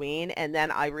for Halloween, and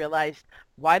then I realized,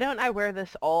 why don't I wear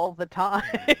this all the time?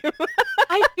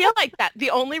 I feel like that. The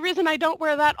only reason I don't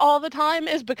wear that all the time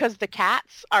is because the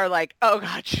cats are like, oh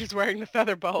God, she's wearing the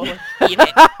feather boa. Let's eat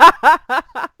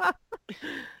it.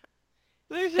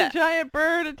 There's a giant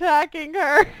bird attacking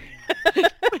her.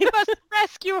 We must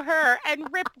rescue her and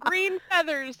rip green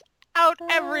feathers out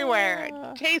everywhere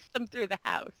and chase them through the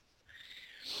house.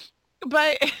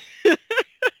 But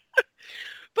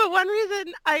but one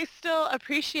reason I still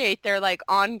appreciate their like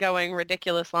ongoing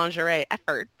ridiculous lingerie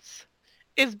efforts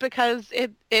is because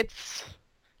it's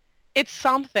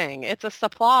something. It's a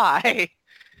supply.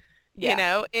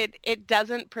 Yeah. It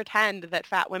doesn't pretend that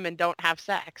fat women don't have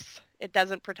sex. It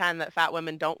doesn't pretend that fat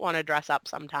women don't want to dress up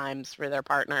sometimes for their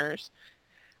partners.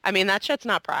 I mean, that shit's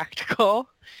not practical.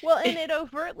 Well, and it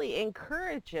overtly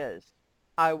encourages,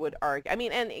 I would argue. I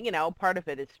mean, and, part of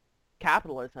it is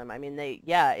capitalism. I mean,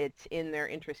 it's in their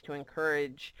interest to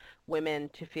encourage women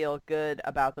to feel good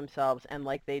about themselves and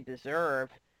like they deserve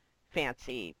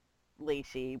fancy,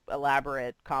 lacy,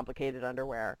 elaborate, complicated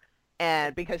underwear.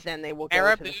 And because then they will go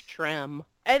Marabou into this... trim.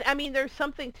 And, I mean, there's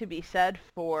something to be said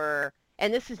for...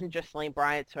 And this isn't just Lane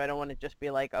Bryant, so I don't want to just be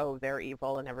like, oh, they're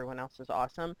evil and everyone else is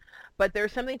awesome. But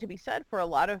there's something to be said for a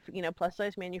lot of,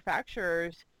 plus-size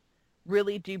manufacturers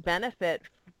really do benefit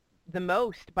the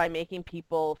most by making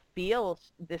people feel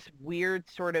this weird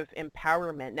sort of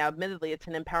empowerment. Now, admittedly, it's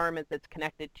an empowerment that's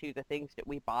connected to the things that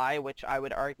we buy, which I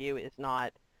would argue is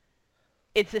not...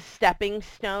 It's a stepping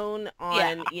stone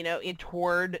on,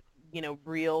 toward,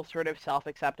 real sort of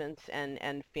self-acceptance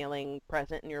and feeling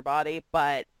present in your body,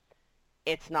 but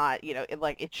it's not,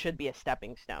 it should be a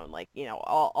stepping stone. Like,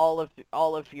 all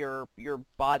of your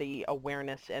body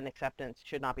awareness and acceptance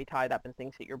should not be tied up in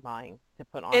things that you're buying to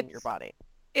put on your body.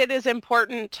 It is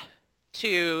important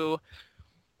to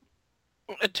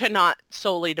not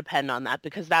solely depend on that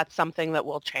because that's something that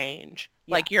will change.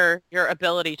 Yeah. Like your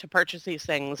ability to purchase these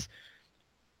things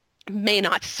may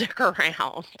not stick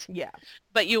around. Yeah.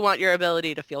 But you want your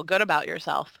ability to feel good about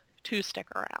yourself to stick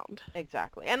around.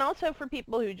 Exactly. And also for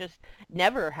people who just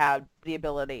never had the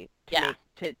ability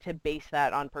to base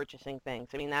that on purchasing things.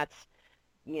 I mean, that's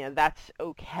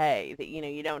okay that,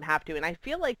 you don't have to. And I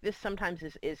feel like this sometimes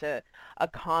is a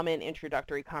common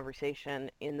introductory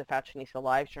conversation in the Fashionista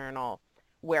Live Journal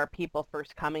where people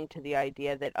first coming to the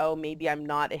idea that, oh, maybe I'm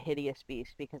not a hideous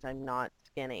beast because I'm not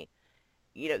skinny.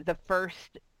 The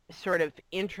first sort of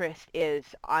interest is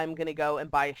I'm going to go and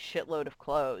buy a shitload of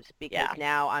clothes because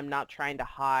now I'm not trying to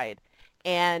hide.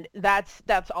 And that's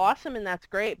awesome and that's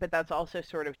great, but that's also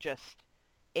sort of just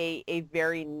a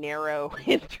very narrow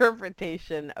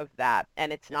interpretation of that.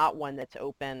 And it's not one that's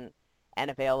open and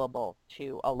available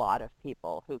to a lot of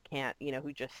people who can't,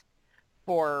 who just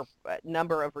for a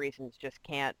number of reasons just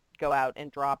can't go out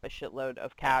and drop a shitload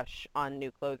of cash on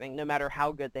new clothing, no matter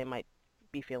how good they might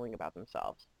be feeling about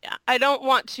themselves. Yeah, I don't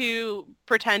want to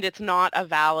pretend it's not a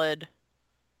valid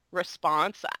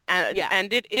response,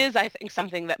 and it is, I think,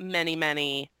 something that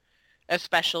many,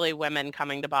 especially women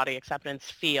coming to body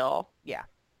acceptance, feel. Yeah.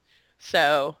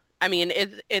 So, I mean,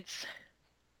 it's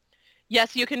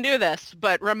yes, you can do this,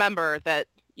 but remember that,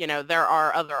 there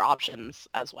are other options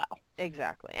as well.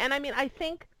 Exactly. And I mean, I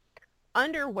think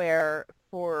underwear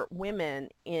for women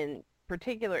in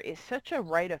particular is such a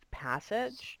rite of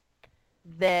passage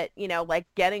that, like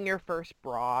getting your first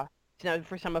bra,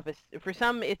 for some of us, for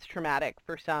some it's traumatic,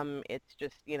 for some it's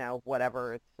just,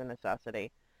 whatever, it's a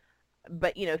necessity.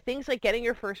 But, things like getting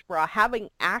your first bra, having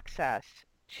access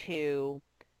to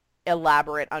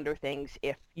elaborate underthings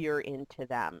if you're into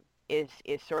them is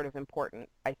sort of important,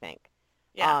 I think.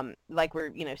 Yeah. Like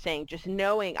we're, saying, just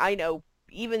knowing, I know,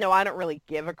 even though I don't really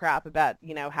give a crap about,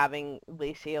 having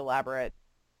lacy, elaborate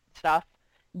stuff,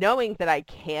 knowing that I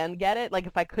can get it, like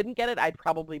if I couldn't get it, I'd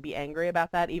probably be angry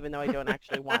about that, even though I don't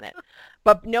actually want it.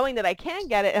 But knowing that I can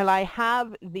get it and I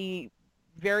have the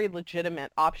very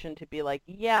legitimate option to be like,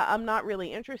 yeah, I'm not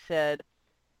really interested,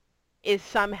 is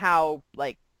somehow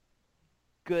like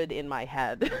good in my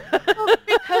head. Well,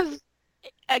 because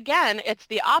again, it's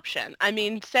the option. I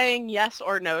mean, saying yes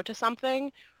or no to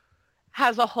something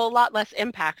has a whole lot less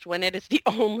impact when it is the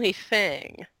only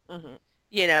thing. Mm-hmm.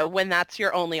 When that's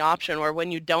your only option or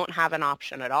when you don't have an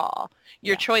option at all.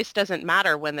 Your choice doesn't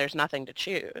matter when there's nothing to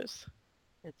choose.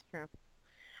 It's true.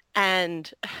 And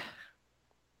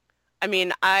I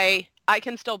mean, I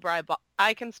can still buy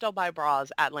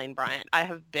bras at Lane Bryant. I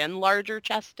have been larger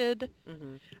chested.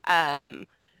 Mm-hmm.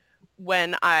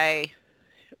 When I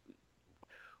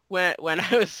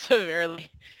was severely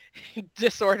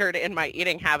disordered in my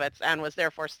eating habits and was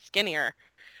therefore skinnier,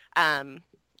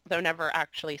 though never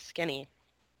actually skinny.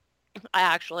 I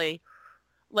actually,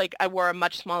 I wore a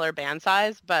much smaller band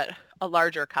size, but a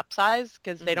larger cup size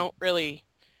because they don't really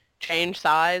change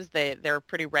size. They're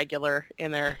pretty regular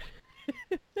in their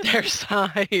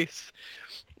size.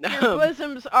 Your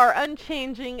bosoms are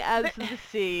unchanging as the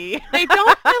sea. They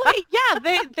don't really,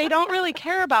 they don't really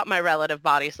care about my relative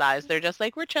body size. They're just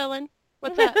like, we're chilling.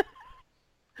 What's that?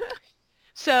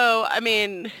 So, I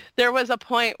mean, there was a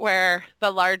point where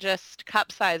the largest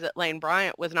cup size at Lane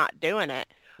Bryant was not doing it,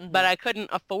 but I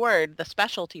couldn't afford the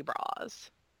specialty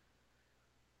bras.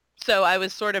 So I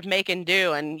was sort of making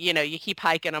do, and, you keep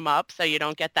hiking them up so you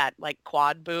don't get that,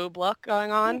 quad boob look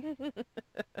going on.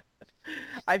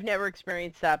 I've never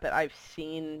experienced that, but I've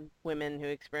seen women who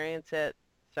experience it,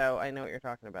 so I know what you're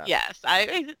talking about. Yes, I'm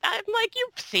like,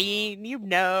 you've seen,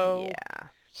 Yeah.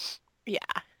 Yeah.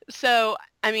 So,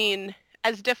 I mean,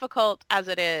 as difficult as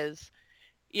it is,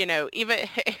 even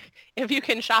if you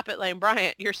can shop at Lane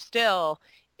Bryant, you're still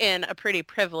in a pretty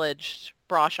privileged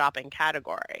bra shopping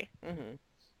category. Mm-hmm.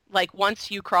 Once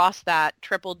you cross that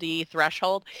triple D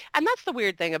threshold, and that's the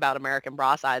weird thing about American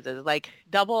bra sizes,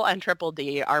 double and triple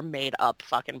D are made up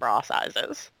fucking bra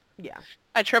sizes. Yeah.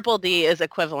 A triple D is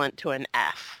equivalent to an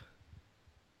F.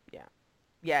 Yeah.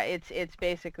 Yeah, it's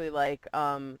basically like,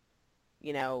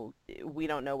 we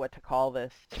don't know what to call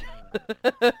this.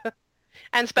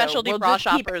 And specialty so bra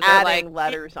shoppers are adding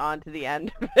letters onto the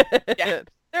end. Yeah.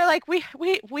 They're like, we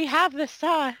have this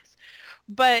size.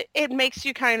 But it makes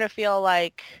you kind of feel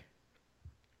like,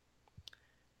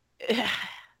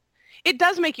 it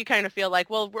does make you kind of feel like,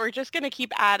 well, we're just going to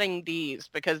keep adding Ds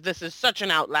because this is such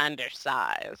an outlandish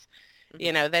size.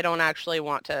 Mm-hmm. They don't actually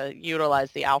want to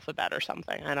utilize the alphabet or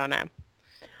something. I don't know.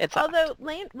 Although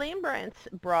Lane Bryant's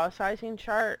bra sizing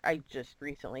chart, I just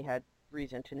recently had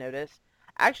reason to notice,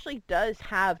 actually does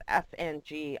have F and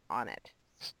G on it.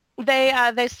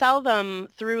 They sell them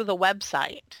through the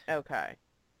website. Okay.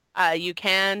 You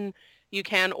can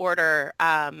order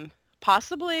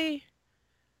possibly.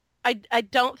 I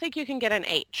don't think you can get an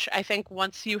H. I think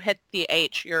once you hit the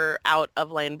H, you're out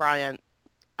of Lane Bryant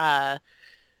size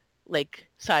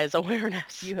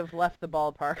awareness. You have left the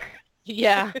ballpark.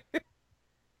 Yeah.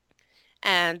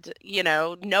 And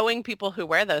knowing people who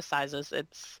wear those sizes,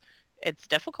 it's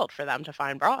difficult for them to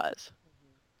find bras.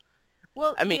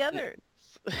 Well, I mean,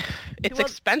 it's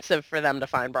expensive for them to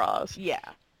find bras. Yeah.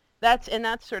 That's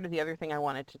sort of the other thing I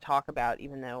wanted to talk about,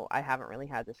 even though I haven't really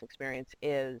had this experience,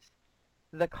 is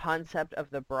the concept of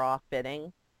the bra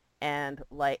fitting. And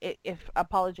if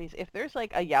there's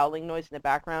a yowling noise in the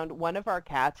background, one of our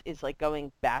cats is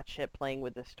going batshit playing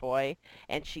with this toy,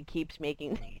 and she keeps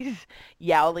making these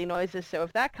yowling noises. So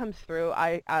if that comes through,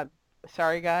 I'm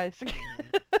sorry, guys.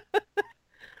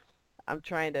 I'm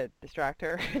trying to distract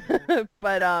her.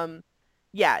 But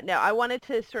yeah, no, I wanted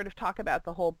to sort of talk about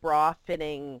the whole bra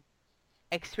fitting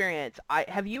experience.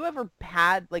 Have you ever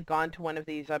had like gone to one of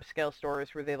these upscale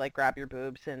stores where they like grab your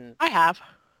boobs I have.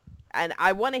 and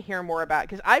I want to hear more about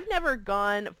because I've never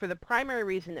gone for the primary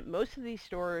reason that most of these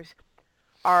stores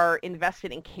are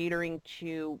invested in catering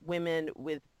to women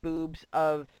with boobs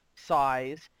of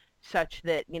size such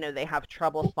that, you know, they have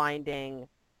trouble finding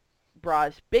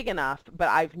bras big enough, but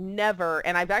I've never,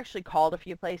 and I've actually called a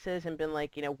few places and been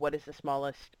like, you know, what is the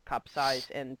smallest cup size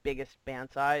and biggest band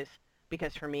size?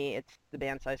 Because for me, it's the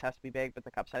band size has to be big, but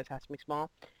the cup size has to be small.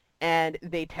 And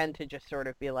they tend to just sort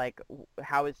of be like,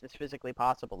 how is this physically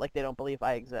possible? Like they don't believe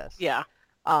I exist. Yeah.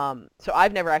 So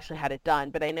I've never actually had it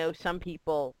done, but I know some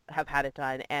people have had it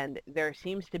done, and there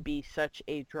seems to be such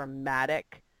a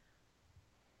dramatic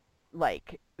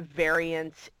like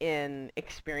variance in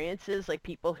experiences, like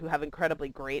people who have incredibly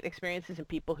great experiences and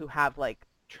people who have like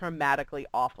traumatically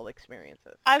awful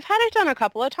experiences. I've had it done a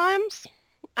couple of times.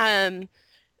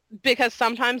 Because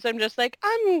sometimes I'm just like,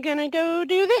 I'm gonna go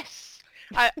do this.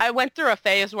 I went through a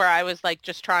phase where I was like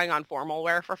just trying on formal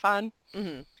wear for fun.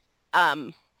 Hmm.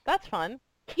 Um, That's fun.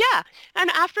 yeah, and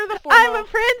after the formal, I'm a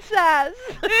princess.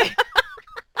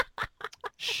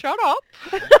 shut up.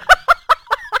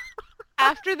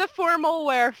 After the formal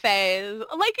wear phase,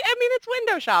 like I mean, it's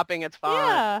window shopping. It's fun.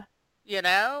 Yeah. You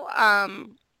know.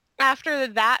 After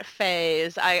that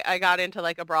phase, I got into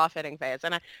like a bra fitting phase,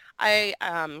 and I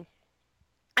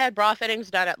had bra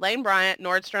fittings done at Lane Bryant,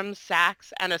 Nordstrom's,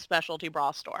 Saks, and a specialty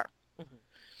bra store. Hmm.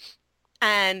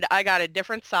 And I got a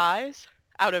different size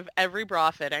out of every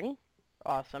bra fitting,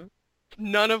 Awesome.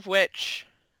 none of which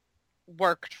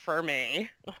worked for me.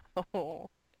 Oh.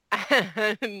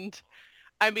 And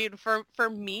I mean, for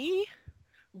me,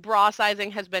 bra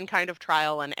sizing has been kind of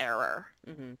trial and error.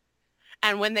 Hmm.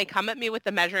 And when they come at me with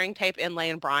the measuring tape in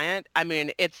Lane Bryant, I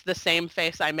mean, it's the same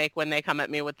face I make when they come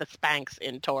at me with the Spanx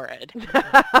in Torrid.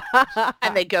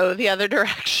 And they go the other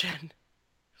direction.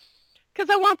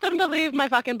 Because I want them to leave my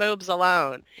fucking boobs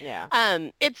alone. Yeah.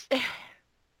 It's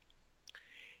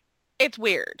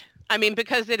weird. I mean,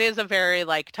 because it is a very,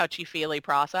 like, touchy-feely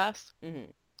process.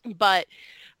 Hmm. But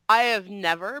I have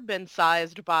never been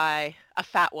sized by a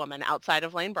fat woman outside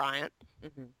of Lane Bryant.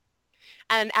 Hmm.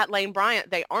 And at Lane Bryant,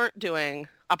 they aren't doing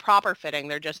a proper fitting.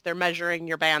 They're measuring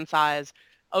your band size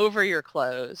over your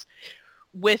clothes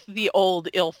with the old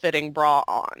ill-fitting bra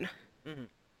on. Hmm.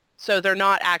 So they're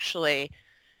not actually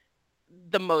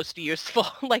the most useful.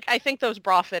 Like, I think those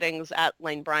bra fittings at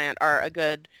Lane Bryant are a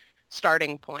good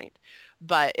starting point,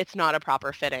 but it's not a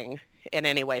proper fitting in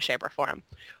any way, shape, or form.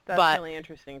 That's really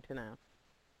interesting to know.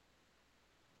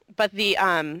 But the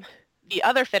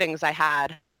other fittings I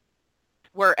had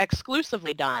were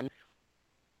exclusively done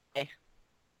by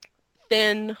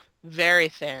thin, very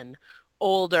thin,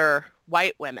 older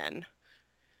white women,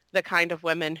 the kind of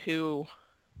women who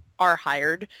are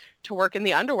hired to work in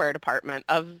the underwear department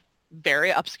of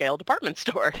very upscale department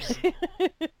stores.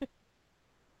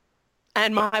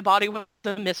 And my body was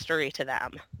a mystery to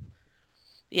them.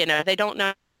 You know, they don't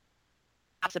know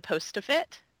how it's supposed to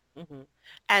fit, Hmm.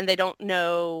 and they don't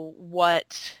know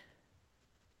what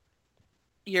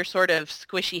your sort of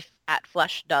squishy fat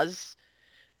flesh does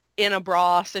in a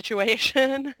bra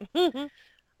situation.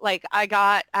 Like I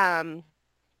got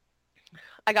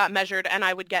measured and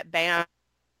I would get bands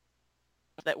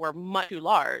that were much too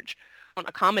large, don't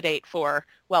accommodate for,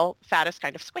 well, fat is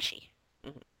kind of squishy.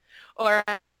 Mhm. Or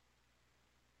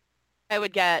I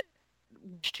would get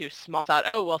too small.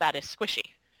 Thought, oh, well, fat is squishy.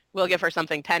 We'll give her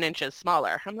something 10 inches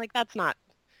smaller. I'm like, that's not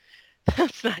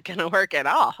going to work at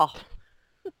all.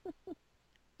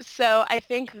 So I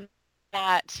think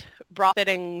that bra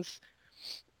fittings,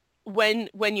 when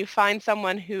you find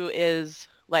someone who is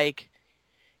like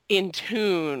in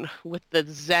tune with the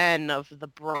zen of the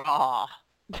bra,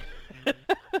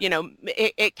 you know,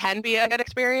 it can be a good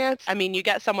experience. I mean, you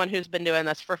get someone who's been doing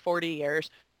this for 40 years,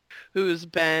 who's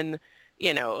been,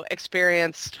 you know,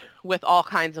 experienced with all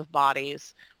kinds of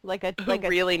bodies, who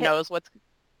really knows what's...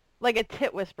 Like a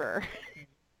tit whisperer.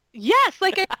 Yes,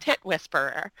 like a tit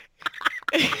whisperer.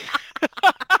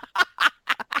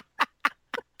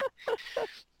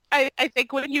 I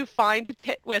think when you find a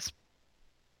tit whisperer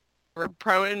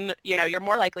prone, you know, you're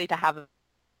more likely to have a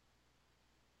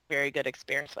very good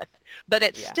experience with. But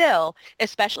it's still,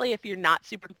 especially if you're not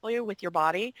super familiar with your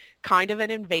body, kind of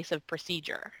an invasive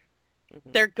procedure.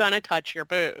 Mm-hmm. They're going to touch your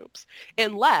boobs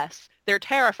unless they're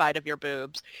terrified of your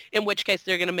boobs, in which case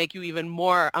they're going to make you even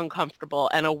more uncomfortable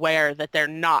and aware that they're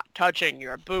not touching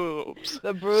your boobs.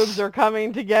 The boobs are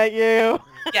coming to get you.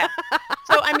 Yeah.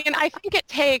 So, I mean, I think it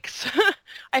takes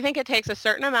a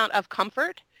certain amount of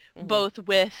comfort Mhm. both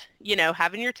with,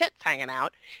 having your tits hanging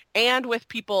out and with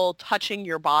people touching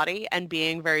your body and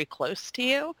being very close to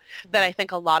you that Mhm. I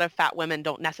think a lot of fat women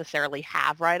don't necessarily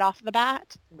have right off the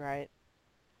bat. Right.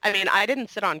 I mean, I didn't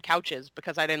sit on couches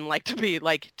because I didn't like to be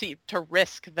like to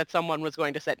risk that someone was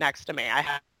going to sit next to me. I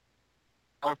had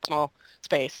personal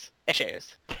space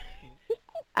issues.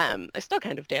 I still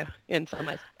kind of do in some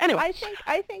ways. Anyway,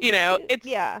 I think too. it's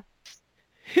Yeah.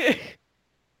 it,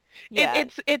 Yeah.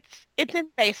 it's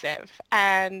invasive,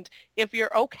 and if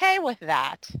you're okay with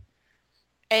that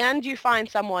and you find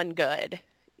someone good,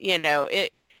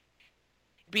 it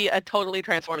be a totally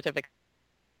transformative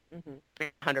Mhm.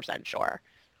 experience, 100% sure.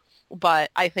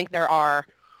 But I think there are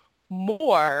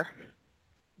more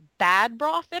bad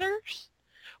bra fitters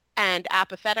and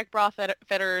apathetic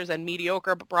fitters and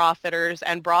mediocre bra fitters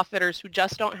and bra fitters who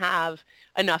just don't have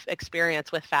enough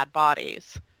experience with fat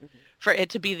bodies Mhm. for it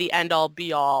to be the end-all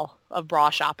be-all of bra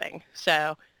shopping.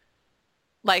 So,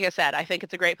 like I said, I think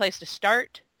it's a great place to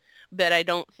start, but I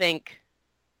don't think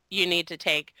you need to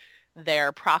take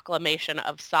their proclamation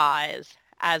of size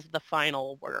as the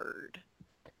final word.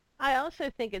 I also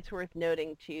think it's worth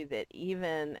noting too that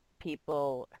even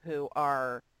people who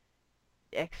are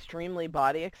extremely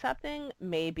body accepting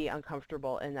may be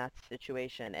uncomfortable in that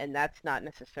situation, and that's not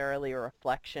necessarily a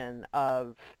reflection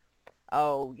of,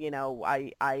 oh,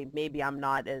 I maybe I'm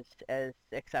not as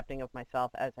accepting of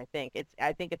myself as I think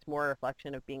it's more a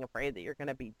reflection of being afraid that you're going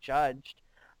to be judged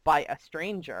by a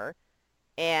stranger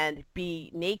and be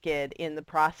naked in the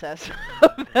process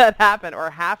of that happen,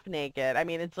 or half naked. I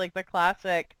mean, it's like the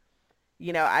classic,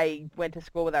 I went to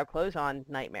school without clothes on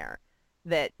nightmare,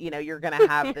 that, you're going to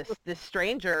have this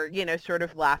stranger, sort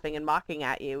of laughing and mocking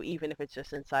at you, even if it's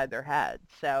just inside their head.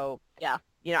 So, Yeah.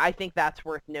 I think that's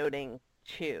worth noting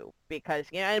too, because,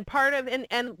 and part of, and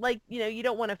like, you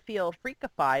don't want to feel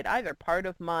freakified either. Part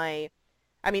of my,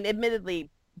 I mean, admittedly,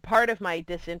 part of my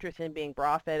disinterest in being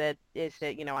bra fitted is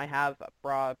that, I have a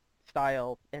bra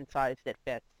style and size that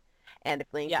fits. And if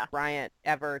Lane Yeah. Bryant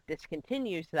ever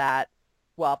discontinues that,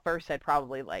 well, first I'd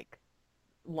probably like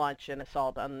launch an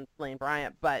assault on Lane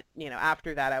Bryant, but,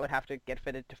 after that I would have to get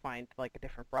fitted to find like a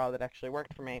different bra that actually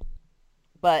worked for me.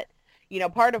 But,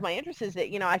 part of my interest is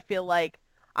that, I feel like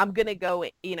I'm going to go,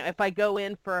 if I go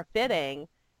in for a fitting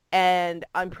and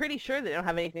I'm pretty sure that they don't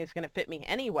have anything that's going to fit me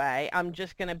anyway, I'm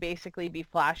just going to basically be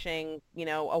flashing,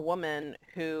 a woman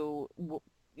who,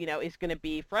 is going to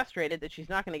be frustrated that she's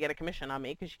not going to get a commission on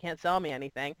me because she can't sell me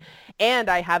anything. And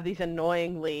I have these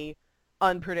annoyingly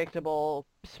unpredictable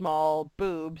small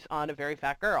boobs on a very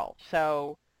fat girl.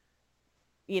 So,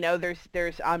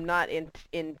 I'm not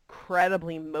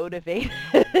incredibly motivated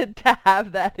to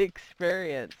have that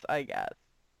experience, I guess,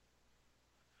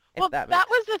 if Well, that that makes.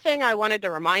 was the thing I wanted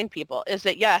to remind people is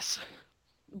that yes,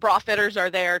 bra fitters are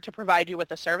there to provide you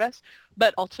with a service,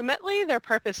 but ultimately their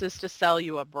purpose is to sell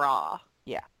you a bra.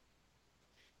 Yeah.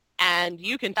 And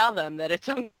you can tell them that it's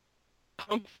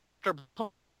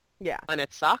uncomfortable Yeah. and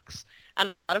it sucks. And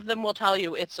a lot of them will tell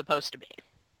you it's supposed to be.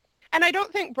 And I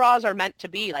don't think bras are meant to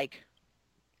be like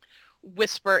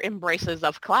whisper embraces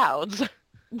of clouds,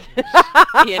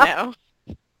 you know?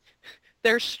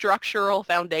 They're structural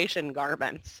foundation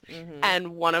garments. Mhm.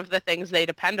 And one of the things they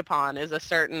depend upon is a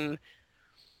certain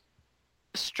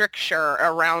stricture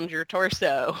around your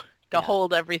torso to Yeah.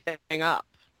 hold everything up.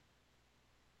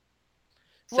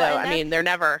 Well, So, and I mean, that's they're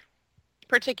never,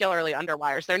 particularly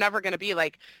underwires, they're never going to be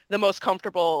like the most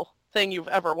comfortable thing you've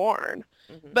ever worn.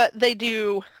 mhm. But they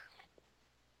do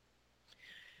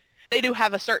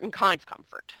have a certain kind of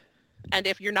comfort. And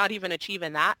if you're not even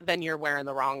achieving that, then you're wearing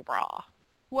the wrong bra.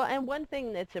 Well, and one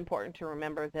thing that's important to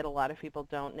remember that a lot of people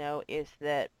don't know is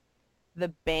that the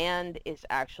band is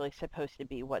actually supposed to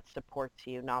be what supports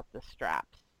you, not the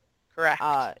straps. Correct.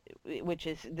 uh,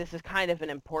 this is kind of an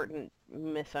important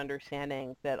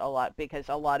misunderstanding that because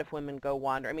a lot of women go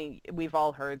wander. I mean, we've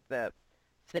all heard the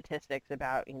statistics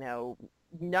about,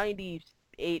 98%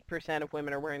 of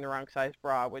women are wearing the wrong size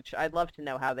bra, which I'd love to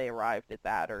know how they arrived at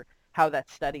that, or how that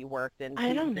study worked, and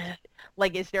I don't know.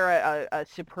 like, is there a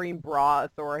supreme bra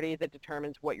authority that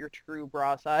determines what your true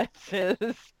bra size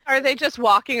is? Are they just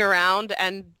walking around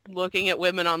and looking at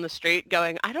women on the street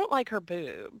going, I don't like her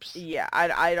boobs? Yeah,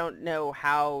 I don't know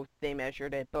how they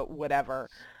measured it, but whatever.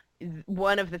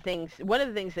 One of the things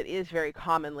that is very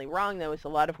commonly wrong, though, is a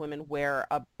lot of women wear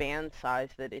a band size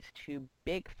that is too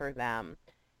big for them,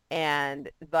 and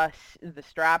thus the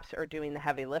straps are doing the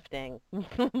heavy lifting,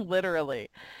 literally.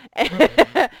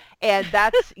 And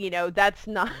that's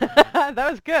not, that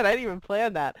was good. I didn't even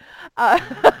plan that.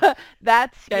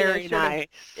 That's, Very sort of, nice.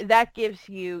 that gives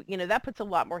you, that puts a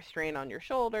lot more strain on your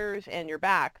shoulders and your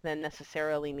back than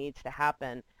necessarily needs to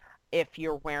happen. if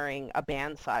you're wearing a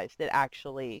band size that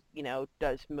actually,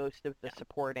 does most of the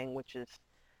supporting, which is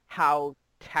how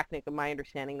technically, my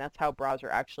understanding, that's how bras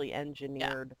are actually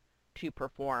engineered to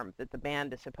perform, that the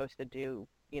band is supposed to do,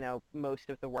 most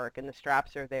of the work, and the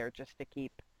straps are there just to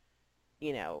keep,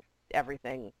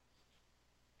 everything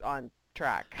on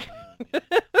track.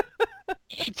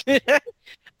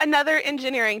 Another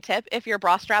engineering tip, if your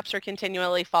bra straps are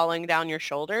continually falling down your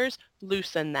shoulders,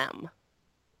 loosen them.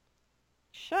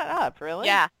 Shut up, really?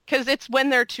 Yeah, because it's when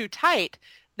they're too tight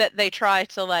that they try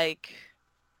to, like,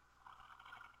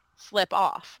 slip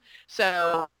off.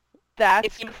 So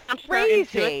that's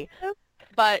crazy.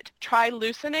 But try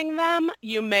loosening them.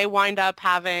 You may wind up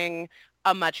having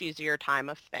a much easier time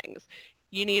of things.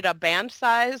 You need a band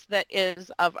size that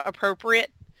is of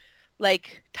appropriate,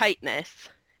 like, tightness,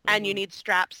 and you need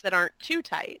straps that aren't too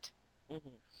tight,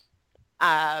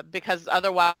 because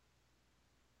otherwise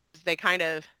they kind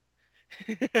of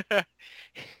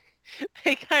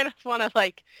want to,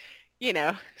 like,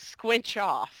 squinch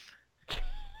off.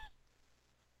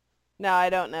 No, I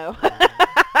don't know.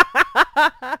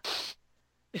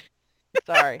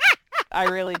 Sorry. I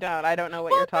really don't. I don't know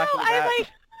what you're talking about.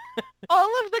 All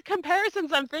of the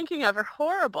comparisons I'm thinking of are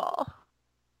horrible.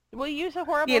 Well, use a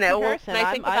horrible comparison. When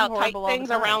I think about tight things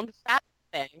around fat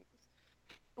things.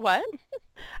 What?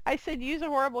 I said use a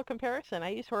horrible comparison. I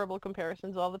use horrible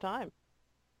comparisons all the time.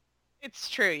 It's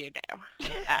true, you do,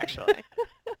 actually.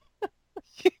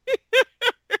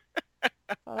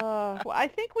 Well, I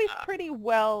think we've pretty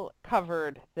well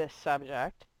covered this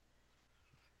subject.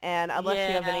 And unless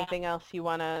you have anything else you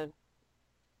want to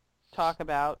talk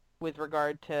about with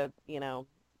regard to,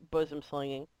 bosom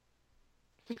slinging.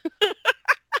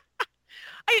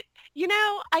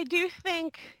 I do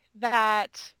think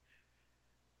that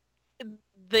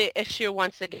the issue,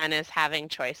 once again, is having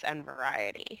choice and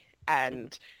variety.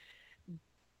 And,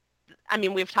 I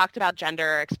mean, we've talked about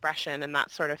gender expression and that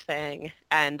sort of thing.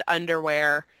 And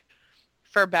underwear,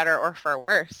 for better or for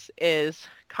worse, is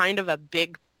kind of a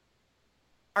big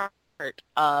part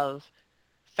of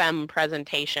femme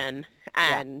presentation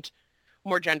and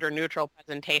more gender-neutral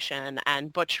presentation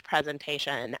and butch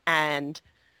presentation. And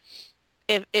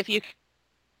if you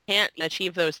can't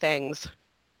achieve those things,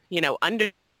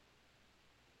 under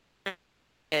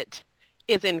it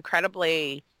is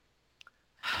incredibly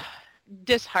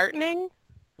disheartening.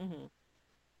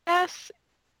 Yes,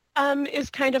 is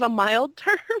kind of a mild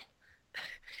term.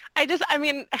 I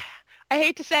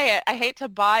hate to say it. I hate to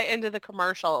buy into the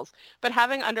commercials, but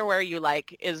having underwear you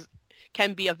like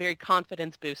can be a very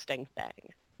confidence-boosting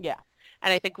thing. Yeah.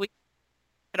 And I think we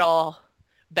could all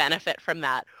benefit from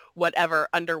that, whatever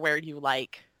underwear you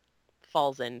like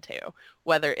falls into,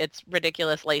 whether it's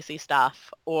ridiculous lacy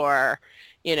stuff or,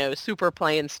 super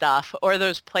plain stuff, or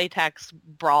those Playtex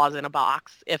bras in a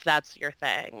box, if that's your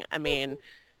thing. I mean,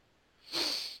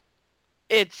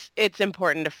 it's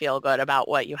important to feel good about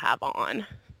what you have on.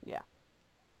 Yeah.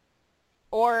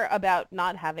 Or about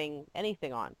not having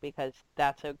anything on, because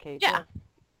that's okay too. Yeah.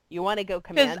 You want to go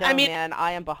commando, man,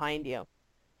 I am behind you.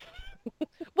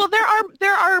 Well,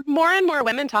 there are more and more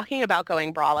women talking about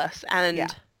going braless,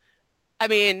 and I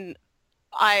mean,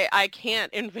 I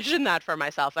can't envision that for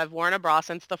myself. I've worn a bra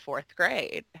since the 4th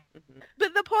grade.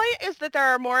 But the point is that there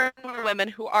are more and more women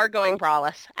who are going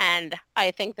braless, and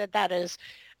I think that is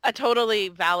a totally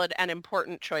valid and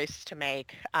important choice to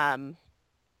make,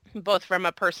 both from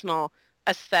a personal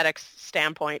aesthetics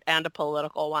standpoint and a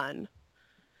political one.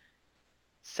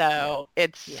 So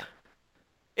it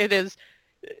is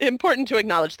important to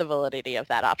acknowledge the validity of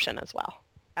that option as well.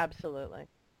 Absolutely.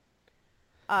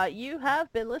 You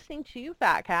have been listening to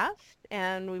Fatcast,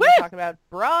 and we've been talking about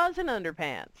bras and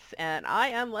underpants. And I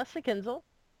am Leslie Kinzel.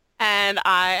 And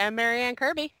I am Marianne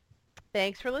Kirby.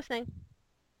 Thanks for listening.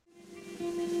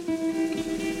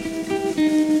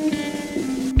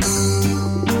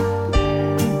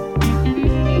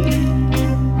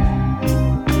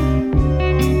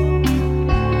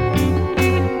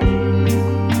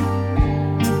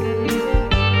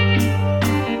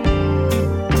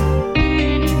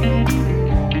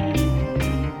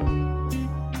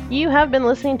 You have been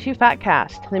listening to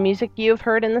Fatcast. The music you have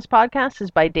heard in this podcast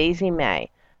is by Daisy May.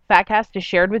 Fatcast is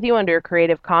shared with you under a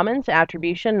Creative Commons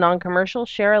Attribution Non-Commercial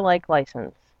Share-alike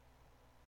license.